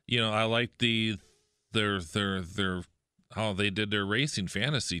I like their how they did their racing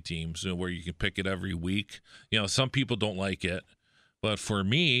fantasy teams, where you can pick it every week. Some people don't like it, but for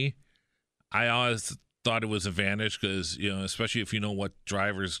me, I always thought it was an advantage because especially if you know what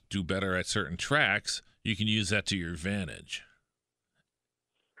drivers do better at certain tracks, you can use that to your advantage.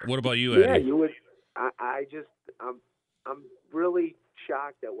 What about you, Eddie? Yeah, you would. I'm really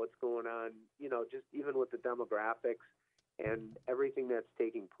shocked at what's going on. Just even with the demographics and everything that's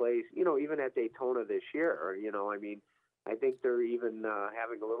taking place. Even at Daytona this year. I think they're even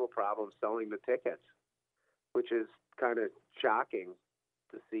having a little problem selling the tickets, which is kind of shocking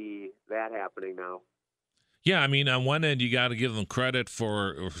to see that happening now. Yeah, on one end, you got to give them credit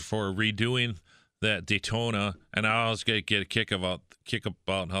for redoing that Daytona, and I always get a kick about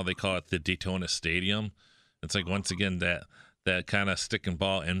how they call it the Daytona Stadium. It's like, once again, that kind of stick and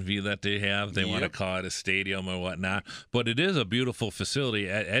ball envy that they have. They want to call it a stadium or whatnot, but it is a beautiful facility.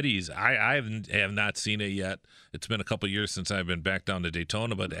 At Eddie's, I have not seen it yet. It's been a couple of years since I've been back down to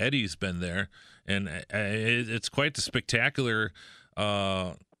Daytona, but Eddie's been there, and it's quite the spectacular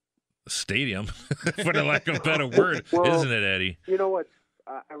stadium, for the lack of a better word, isn't it, Eddie? You know what?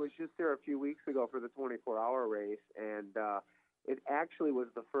 I was just there a few weeks ago for the 24-hour race, and it actually was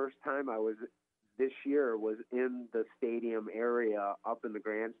the first time I was this year was in the stadium area up in the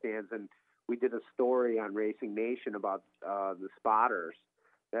grandstands, and we did a story on Racing Nation about the spotters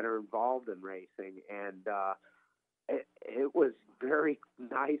that are involved in racing, and it was very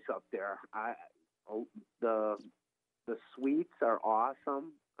nice up there. The suites are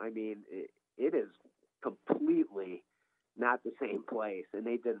awesome. It is completely not the same place, and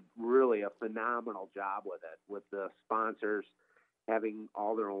they did really a phenomenal job with it, with the sponsors having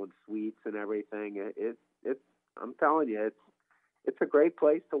all their own suites and everything. I'm telling you, it's a great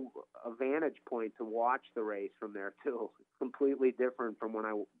place, a vantage point to watch the race from there too. It's completely different from when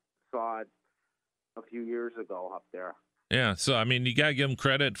I saw it a few years ago up there. Yeah, so you gotta give them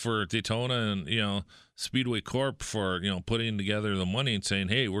credit for Daytona and Speedway Corp for putting together the money and saying,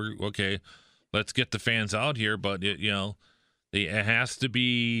 hey, we're okay, let's get the fans out here, but it has to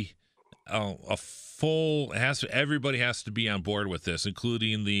be everybody has to be on board with this,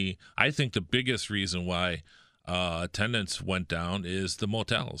 including I think the biggest reason why attendance went down is the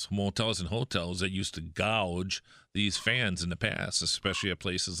motels and hotels that used to gouge these fans in the past, especially at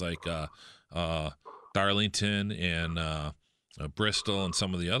places like Darlington and Bristol and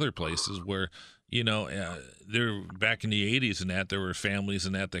some of the other places where they're back in the 80s and that there were families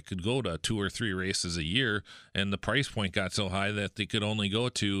and that could go to 2 or 3 races a year, and the price point got so high that they could only go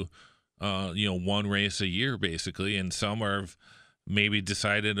to 1 race a year basically, and some are maybe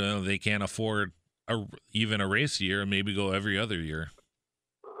decided they can't afford even a race a year and maybe go every other year.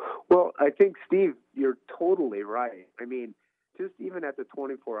 Well, I think, Steve, you're totally right. just even at the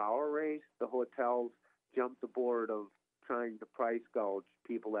 24-hour race, the hotels jumped aboard of trying to price gouge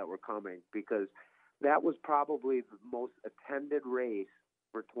people that were coming, because that was probably the most attended race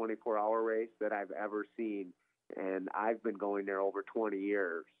for 24-hour race that I've ever seen, and I've been going there over 20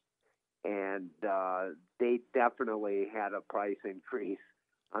 years. And they definitely had a price increase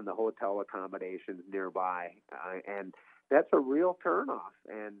on the hotel accommodations nearby, and that's a real turnoff.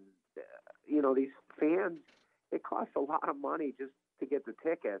 And these fans, it costs a lot of money just to get the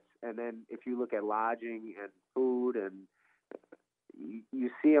tickets, and then if you look at lodging and food, and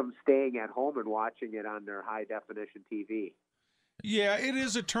you see them staying at home and watching it on their high definition TV. Yeah, it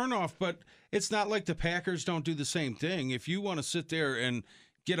is a turnoff, but it's not like the Packers don't do the same thing. If you want to sit there and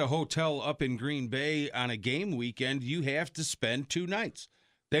get a hotel up in Green Bay on a game weekend, you have to spend 2 nights.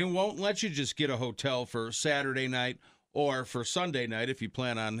 They won't let you just get a hotel for Saturday night or for Sunday night if you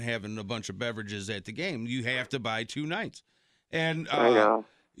plan on having a bunch of beverages at the game. You have to buy 2 nights. And, I know.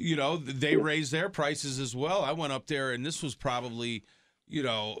 They raised their prices as well. I went up there, and this was probably,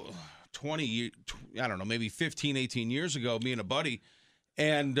 20, I don't know, maybe 15, 18 years ago, me and a buddy.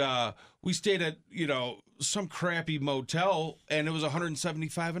 And we stayed at, some crappy motel, and it was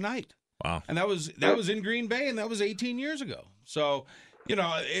 $175 a night. Wow. And that was in Green Bay, and that was 18 years ago. So,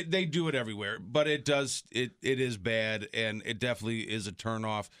 they do it everywhere, but it is bad, and it definitely is a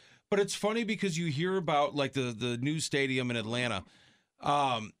turnoff. But it's funny because you hear about, like, the new stadium in Atlanta.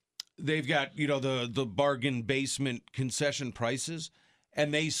 They've got, the bargain basement concession prices,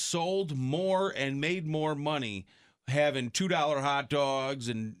 and they sold more and made more money having $2 hot dogs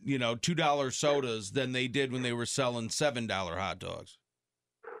and, $2 sodas than they did when they were selling $7 hot dogs.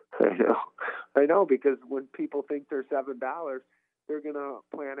 I know, because when people think they're $7, they're going to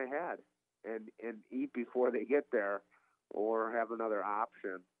plan ahead and eat before they get there or have another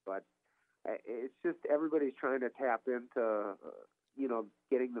option. But it's just everybody's trying to tap into,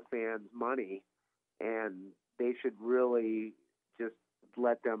 getting the fans money, and they should really just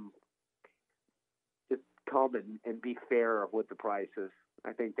let them just come and be fair with the prices.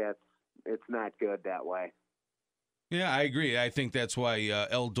 I think it's not good that way. Yeah, I agree. I think that's why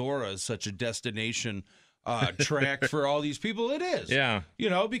Eldora is such a destination track for all these people. It is. Yeah.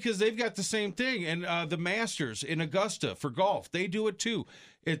 Because they've got the same thing. And the Masters in Augusta for golf, they do it too.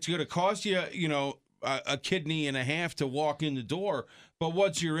 It's going to cost you, a kidney and a half to walk in the door. But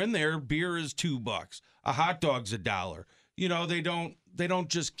once you're in there, beer is $2. A hot dog's $1. They don't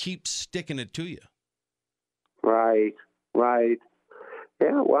just keep sticking it to you. Right.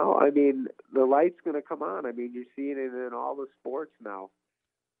 Yeah, well, I mean, the light's going to come on. I mean, you're seeing it in all the sports now,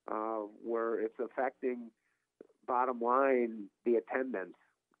 where it's affecting, bottom line, the attendance,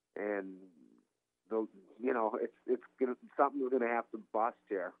 and something's going to have to bust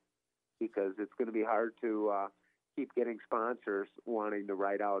here, because it's going to be hard to keep getting sponsors wanting to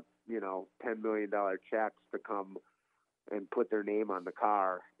write out, $10 million checks to come and put their name on the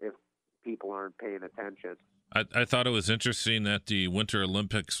car if people aren't paying attention. I thought it was interesting that the Winter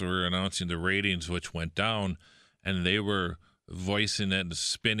Olympics were announcing the ratings, which went down, and they were voicing it and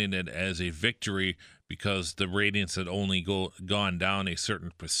spinning it as a victory because the ratings had only gone down a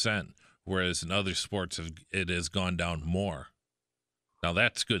certain percent, whereas in other sports it has gone down more. Now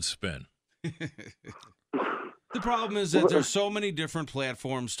that's good spin. The problem is that there's so many different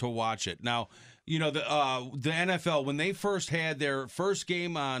platforms to watch it. Now, the NFL, when they first had their first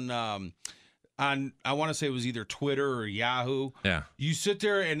game on I want to say it was either Twitter or Yahoo. Yeah. You sit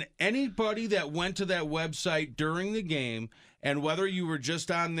there, and anybody that went to that website during the game, and whether you were just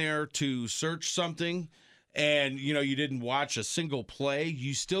on there to search something and, you didn't watch a single play,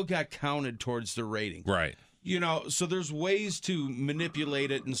 you still got counted towards the rating. Right. So there's ways to manipulate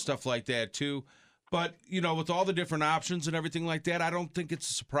it and stuff like that too. But, with all the different options and everything like that, I don't think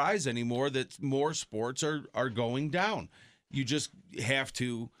it's a surprise anymore that more sports are going down. You just have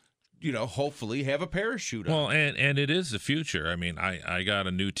to, hopefully have a parachute on. Well, and it is the future. I mean, I got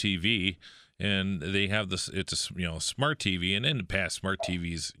a new TV, and they have this. It's a smart TV, and in the past, smart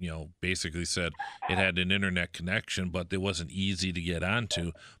TVs basically said it had an internet connection, but it wasn't easy to get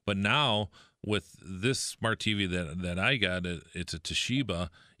onto. But now with this smart TV that I got, it's a Toshiba.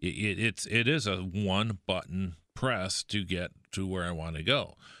 It is a one button press to get to where I want to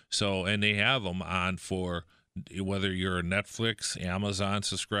go. So, and they have them on for whether you're a Netflix, Amazon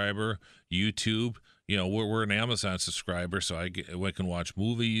subscriber, YouTube. We're an Amazon subscriber, so I can watch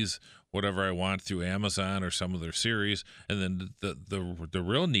movies, whatever I want through Amazon or some of their series. And then the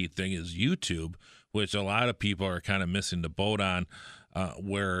real neat thing is YouTube, which a lot of people are kind of missing the boat on,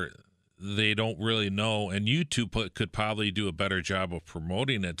 where they don't really know. And YouTube could probably do a better job of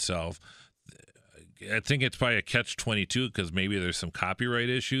promoting itself. I think it's probably a catch-22 because maybe there's some copyright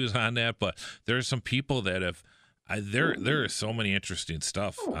issues on that, but there's some people that have. There is so many interesting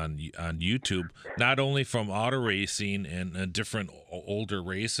stuff on YouTube, not only from auto racing and different older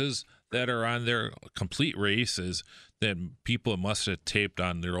races that are on there, complete races that people must have taped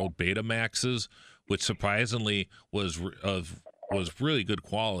on their old Betamaxes, which surprisingly was really good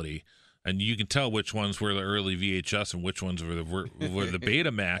quality. And you can tell which ones were the early VHS and which ones were the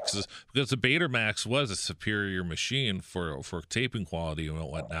Betamaxes, because the Betamax was a superior machine for taping quality and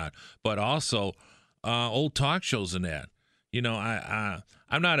whatnot, but also old talk shows and that. You know,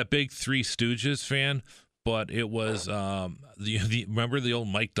 I'm not a big Three Stooges fan, but it was remember the old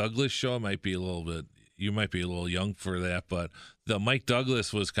Mike Douglas show? You might be a little young for that, but the Mike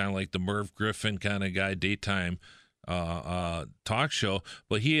Douglas was kind of like the Merv Griffin kind of guy, daytime talk show.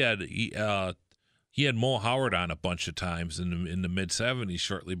 But he had Mo Howard on a bunch of times in the mid '70s,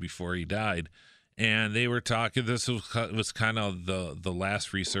 shortly before he died. And they were talking. This was kind of the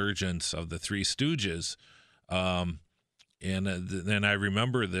last resurgence of the Three Stooges, and then I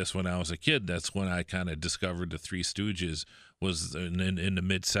remember this when I was a kid. That's when I kind of discovered the Three Stooges was in the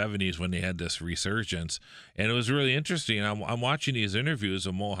mid '70s when they had this resurgence, and it was really interesting. I'm watching these interviews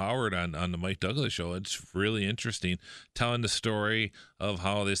of Mo Howard on the Mike Douglas show. It's really interesting, telling the story of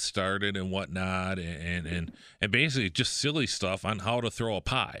how this started and whatnot, and basically just silly stuff on how to throw a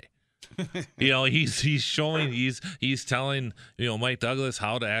pie. You know, he's telling, you know, Mike Douglas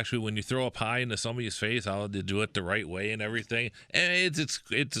how to actually, when you throw a pie into somebody's face, how to do it the right way and everything. And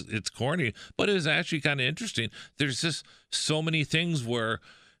it's corny, but it was actually kind of interesting. There's just so many things where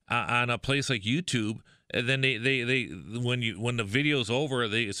on a place like YouTube, and then they when the video's over,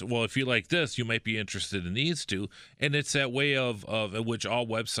 they say, well, if you like this, you might be interested in these two. And it's that way of which all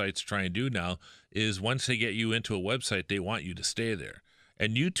websites try and do now, is once they get you into a website, they want you to stay there.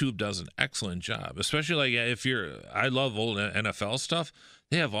 And YouTube does an excellent job, especially like I love old NFL stuff.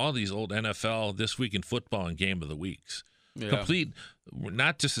 They have all these old NFL This Week in Football and Game of the Weeks. Yeah. Complete,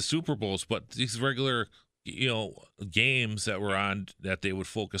 not just the Super Bowls, but these regular, you know, games that were on that they would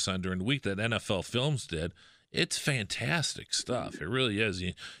focus on during the week that NFL Films did. It's fantastic stuff. It really is.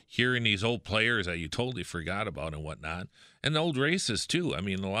 Hearing these old players that you totally forgot about and whatnot. And the old races, too. I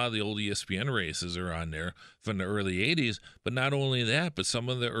mean, a lot of the old ESPN races are on there from the early 80s. But not only that, but some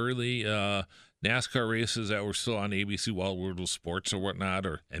of the early NASCAR races that were still on ABC Wild World of Sports or whatnot,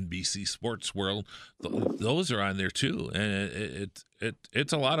 or NBC Sports World, those are on there, too. And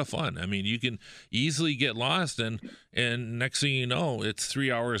it's a lot of fun. I mean, you can easily get lost, and next thing you know, it's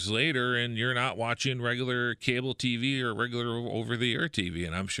 3 hours later, and you're not watching regular cable TV or regular over-the-air TV.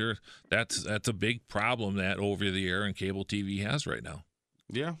 And I'm sure that's a big problem that over-the-air and cable TV has right now.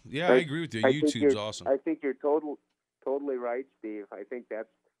 Yeah, I agree with you. YouTube's awesome. I think you're totally right, Steve. I think that's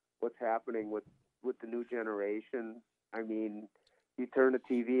what's happening with the new generation. I mean, you turn the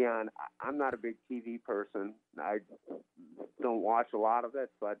TV on. I'm not a big TV person. I don't watch a lot of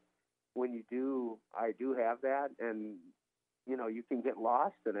it, but when you do, I do have that, and you know, you can get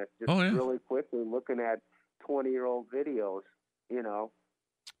lost in it just really quickly looking at 20-year-old videos, you know.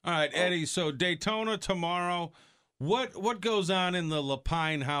 All right, Eddie, so Daytona tomorrow. What goes on in the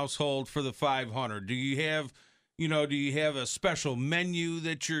Lapine household for the 500? Do you have a special menu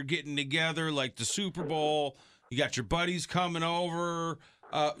that you're getting together, like the Super Bowl? You got your buddies coming over.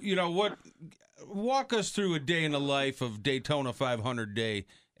 Walk us through a day in the life of Daytona 500 Day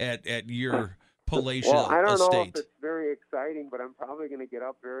at your palatial estate. Well, I don't know if it's very exciting, but I'm probably going to get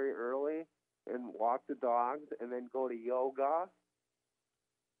up very early and walk the dogs and then go to yoga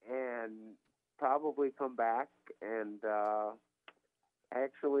and probably come back and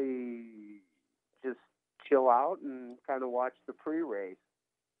actually just chill out and kind of watch the pre-race.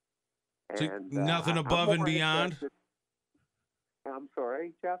 So nothing above and beyond? I'm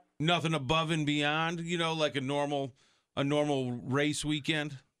sorry, Jeff? Nothing above and beyond, like a normal race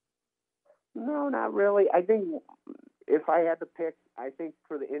weekend? No, not really. I think if I had to pick, I think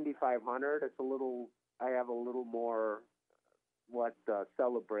for the Indy 500, I have a little more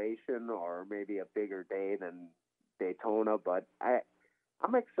celebration or maybe a bigger day than Daytona, but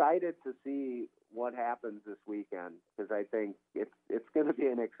I'm excited to see what happens this weekend because I think it's going to be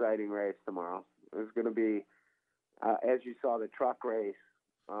an exciting race tomorrow. There's going to be, as you saw the truck race,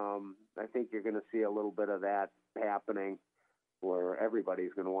 I think you're going to see a little bit of that happening where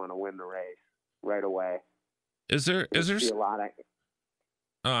everybody's going to want to win the race right away. Is there a lot of?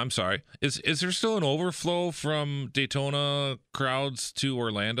 Oh, I'm sorry. Is there still an overflow from Daytona crowds to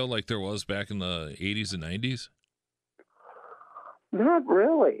Orlando like there was back in the 80s and 90s? Not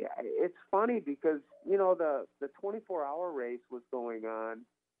really. It's funny because, the 24-hour race was going on,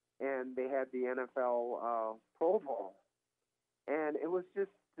 and they had the NFL Pro Bowl. And it was just,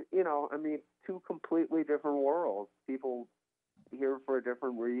 two completely different worlds. People here for a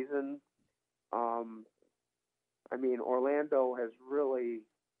different reason. Orlando has really,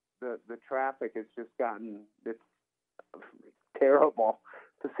 the traffic has just gotten, it's terrible,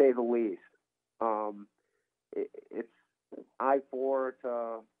 to say the least. It's I-4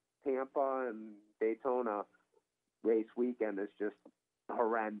 to Tampa and Daytona race weekend is just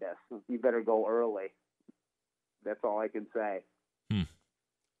horrendous. You better go early. That's all I can say.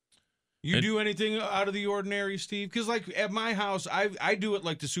 You do anything out of the ordinary, Steve? Because, like, at my house, I do it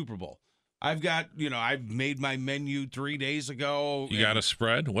like the Super Bowl. I've got, I've made my menu 3 days ago. You got a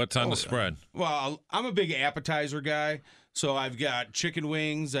spread? What's on the spread? Well, I'm a big appetizer guy, so I've got chicken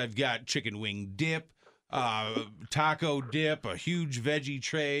wings. I've got chicken wing dip, taco dip, a huge veggie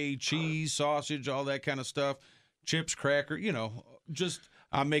tray, cheese, sausage, all that kind of stuff, chips, cracker, just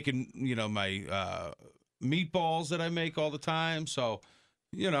I'm making, my meatballs that I make all the time. So,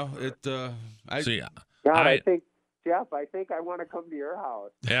 I think, Jeff, I want to come to your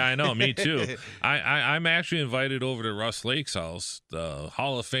house. Yeah, I know. Me too. I'm actually invited over to Russ Lake's house, the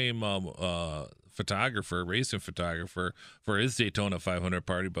Hall of Fame photographer, racing photographer, for his Daytona 500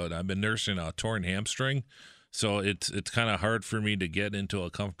 party. But I've been nursing a torn hamstring, so it's kind of hard for me to get into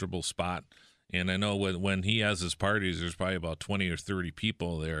a comfortable spot. And I know when he has his parties, there's probably about 20 or 30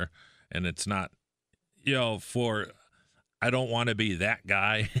 people there, and it's not, I don't want to be that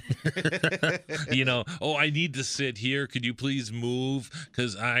guy. I need to sit here. Could you please move?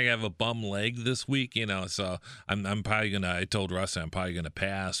 Because I have a bum leg this week, so I'm probably going to, I told Russ I'm probably going to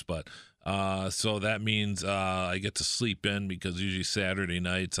pass. But so that means I get to sleep in, because usually Saturday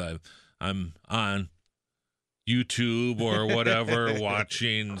nights I'm on YouTube or whatever,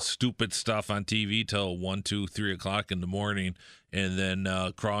 watching stupid stuff on TV till 1, 2, 3 o'clock in the morning, and then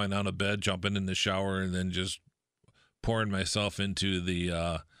crawling out of bed, jumping in the shower, and then just pouring myself into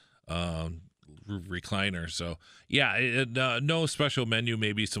the recliner. So yeah, no special menu,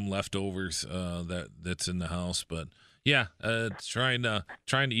 maybe some leftovers that's in the house, but yeah, trying to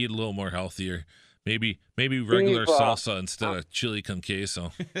eat a little more healthier. Maybe regular salsa instead of chili con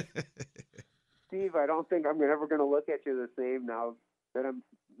queso. Steve, I don't think I'm ever going to look at you the same now that I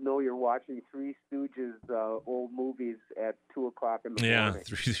know you're watching Three Stooges old movies at 2 o'clock in the morning. Yeah,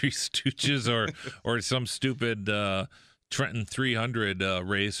 Three Stooges or some stupid Trenton 300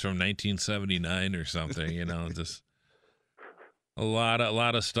 race from 1979 or something. Just a lot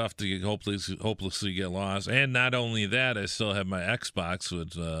of stuff to get hopelessly get lost. And not only that, I still have my Xbox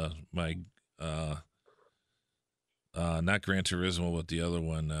with my not Gran Turismo, but the other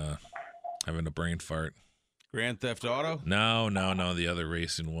one. Having a brain fart. Grand Theft Auto? No, the other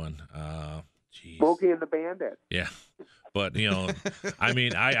racing one. Smokey and the Bandit. Yeah. But,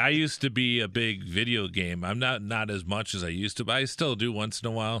 I used to be a big video game. I'm not as much as I used to, but I still do once in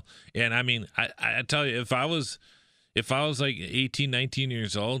a while. And, I tell you, if I was like 18, 19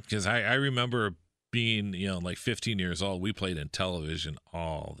 years old, because I remember being, like 15 years old, we played in television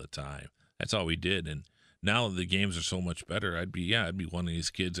all the time. That's all we did. And now the games are so much better. I'd be one of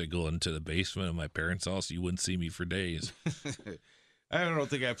these kids that go into the basement of my parents' house. You wouldn't see me for days. I don't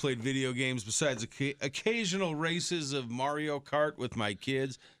think I played video games besides occasional races of Mario Kart with my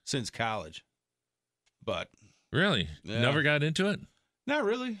kids since college. But really, never got into it. Not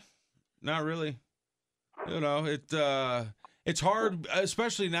really. It's hard,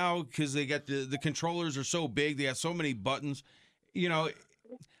 especially now because they got the controllers are so big. They have so many buttons.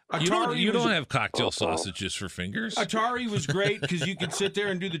 Atari you don't have cocktail sausages for fingers. Atari was great because you could sit there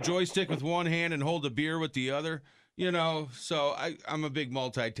and do the joystick with one hand and hold a beer with the other. So I'm a big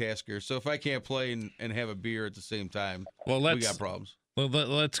multitasker. So if I can't play and have a beer at the same time, we got problems. Well,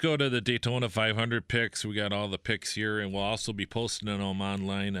 let's go to the Daytona 500 picks. We got all the picks here, and we'll also be posting them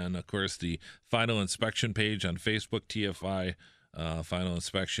online on, of course, the Final Inspection page on Facebook, TFI Final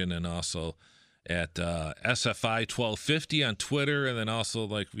Inspection, and also at SFI 1250 on Twitter, and then also,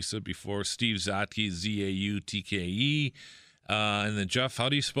 like we said before, Steve Zotke, Zautke. And then, Jeff, how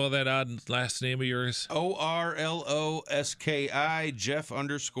do you spell that odd last name of yours? ORLOSKI,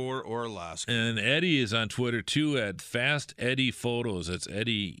 Jeff_Orlowski. And Eddie is on Twitter, too, at Fast Eddie Photos. That's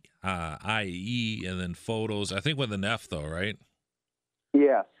Eddie, I-E, and then Photos. I think with an F, though, right?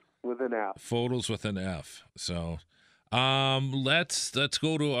 Yes, with an F. Photos with an F. So let's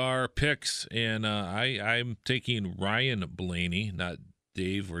go to our picks. And I'm taking Ryan Blaney, not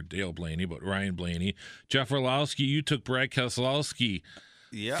Dave or Dale Blaney, but Ryan Blaney. Jeff Orlowski, you took Brad Keselowski.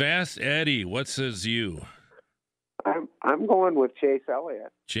 Yeah. Fast Eddie, what says you? I'm going with Chase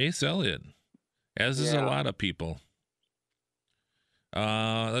Elliott. Chase Elliott, as is a lot of people.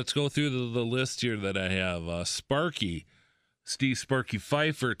 Let's go through the list here that I have. Sparky, Steve Sparky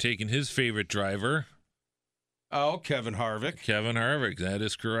Pfeiffer taking his favorite driver. Oh, Kevin Harvick. Kevin Harvick, that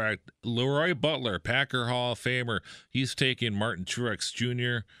is correct. Leroy Butler, Packer Hall of Famer. He's taking Martin Truex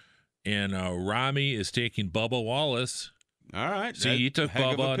Jr. And Rami is taking Bubba Wallace. All right. See, he took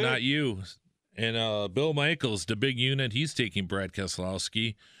Bubba, not you. And Bill Michaels, the big unit, he's taking Brad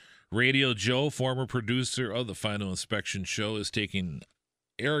Keselowski. Radio Joe, former producer of the Final Inspection Show, is taking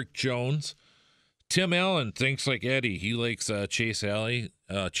Eric Jones. Tim Allen thinks like Eddie. He likes Chase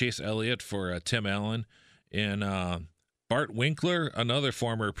Elliott for Tim Allen. And Bart Winkler, another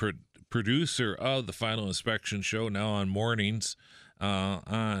former producer of the Final Inspection Show, now on mornings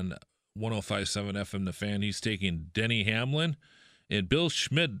on 105.7 FM The Fan. He's taking Denny Hamlin. And Bill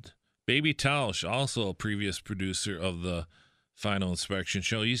Schmid, Baby Tausch, also a previous producer of the Final Inspection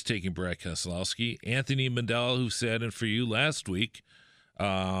Show. He's taking Brad Keselowski. Anthony Mandel, who sat in for you last week,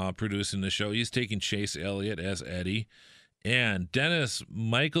 producing the show, he's taking Chase Elliott as Eddie. And Dennis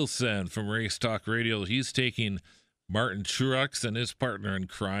Michelson from Race Talk Radio, he's taking Martin Truex, and his partner in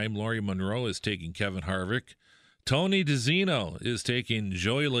crime, Laurie Monroe, is taking Kevin Harvick. Tony DeZino is taking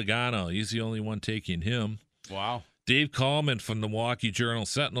Joey Logano. He's the only one taking him. Wow. Dave Kallman from the Milwaukee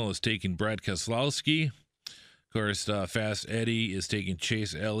Journal-Sentinel is taking Brad Keselowski. Of course, Fast Eddie is taking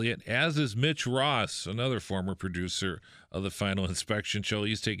Chase Elliott, as is Mitch Ross, another former producer of the Final Inspection Show.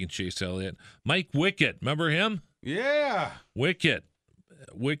 He's taking Chase Elliott. Mike Wickett, remember him? Yeah. Wickett,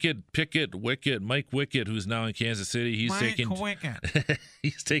 Mike Wickett, who's now in Kansas City. He's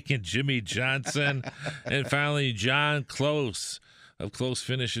he's taking Jimmy Johnson. And finally, John Close of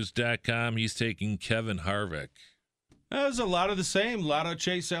CloseFinishes.com. He's taking Kevin Harvick. There's a lot of the same. A lot of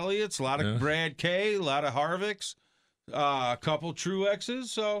Chase Elliott's, a lot of Brad K, a lot of Harvicks, a couple Truexes.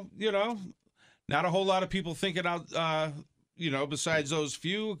 So, not a whole lot of people thinking out, besides those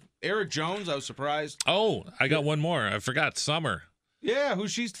few. Eric Jones, I was surprised. Oh, I got one more. I forgot Summer. Yeah,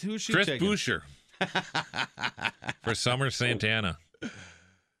 who's she Chris taking? Buescher for Summer Santana.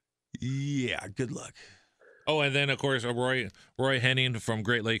 Yeah, good luck. Oh, and then, of course, Roy Henning from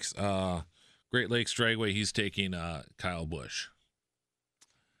Great Lakes Dragway, he's taking Kyle Busch.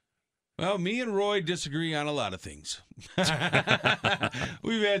 Well, me and Roy disagree on a lot of things.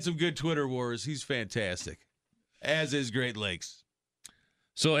 We've had some good Twitter wars. He's fantastic, as is Great Lakes.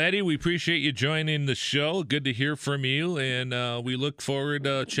 So, Eddie, we appreciate you joining the show. Good to hear from you, and we look forward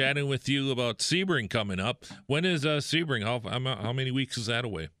to chatting with you about Sebring coming up. When is Sebring? How many weeks is that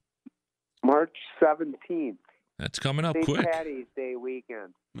away? March 17th. That's coming up St. quick. Patty's Day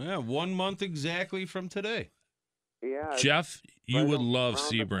weekend. Yeah, 1 month exactly from today. Yeah. Jeff, you right would love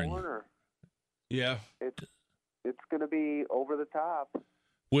around the Sebring. corner. Yeah. It's going to be over the top.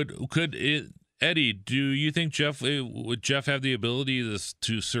 Eddie, do you think would Jeff have the ability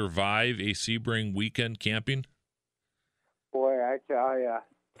to survive a Sebring weekend camping? Boy, I tell you,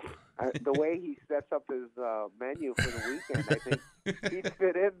 the way he sets up his menu for the weekend, I think he'd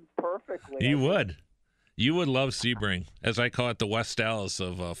fit in perfectly. He would. You would love Sebring, as I call it, the West Dallas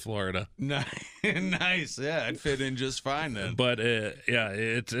of Florida. Nice. Yeah, I'd fit in just fine then. But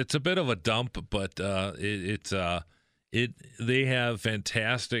it's a bit of a dump, but they have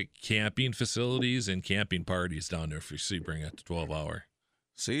fantastic camping facilities and camping parties down there for Sebring at the 12-hour.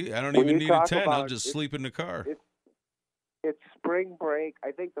 See, I don't even need a tent. I'll just sleep in the car. It's spring break.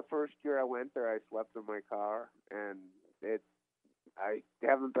 I think the first year I went there, I slept in my car, and I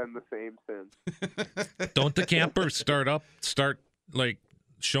haven't been the same since. Don't the campers start like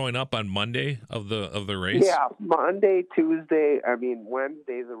showing up on Monday of the race? Yeah, Monday, Tuesday. I mean,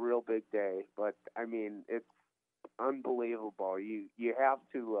 Wednesday's a real big day, but I mean, it's unbelievable. You have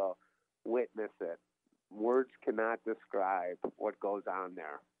to witness it. Words cannot describe what goes on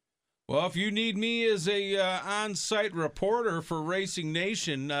there. Well, if you need me as a on-site reporter for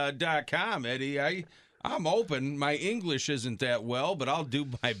RacingNation.com, Eddie, I'm open. My English isn't that well, but I'll do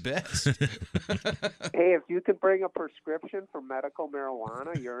my best. Hey, if you could bring a prescription for medical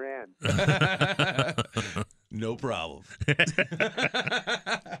marijuana, you're in. No problem.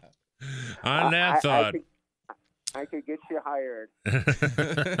 On that thought. I could get you hired.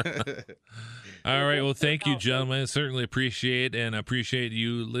 All right. Well, thank you, gentlemen. Certainly appreciate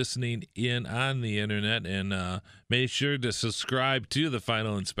you listening in on the internet. And make sure to subscribe to the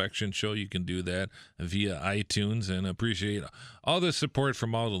Final Inspection Show. You can do that via iTunes. And appreciate all the support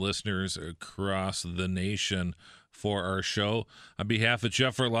from all the listeners across the nation for our show. On behalf of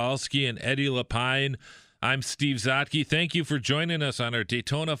Jeff Orlowski and Eddie Lapine, I'm Steve Zotke. Thank you for joining us on our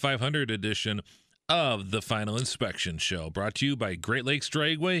Daytona 500 edition of the Final Inspection Show, brought to you by Great Lakes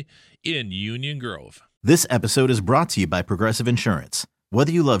Dragway in Union Grove. This episode is brought to you by Progressive Insurance.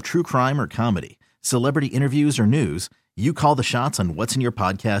 Whether you love true crime or comedy, celebrity interviews or news, you call the shots on what's in your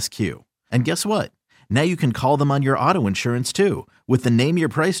podcast queue. And guess what? Now you can call them on your auto insurance too with the Name Your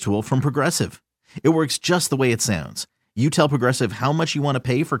Price tool from Progressive. It works just the way it sounds. You tell Progressive how much you want to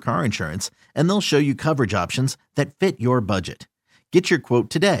pay for car insurance, and they'll show you coverage options that fit your budget. Get your quote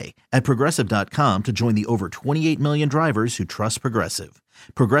today at Progressive.com to join the over 28 million drivers who trust Progressive.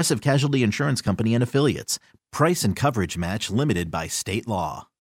 Progressive Casualty Insurance Company and Affiliates. Price and coverage match limited by state law.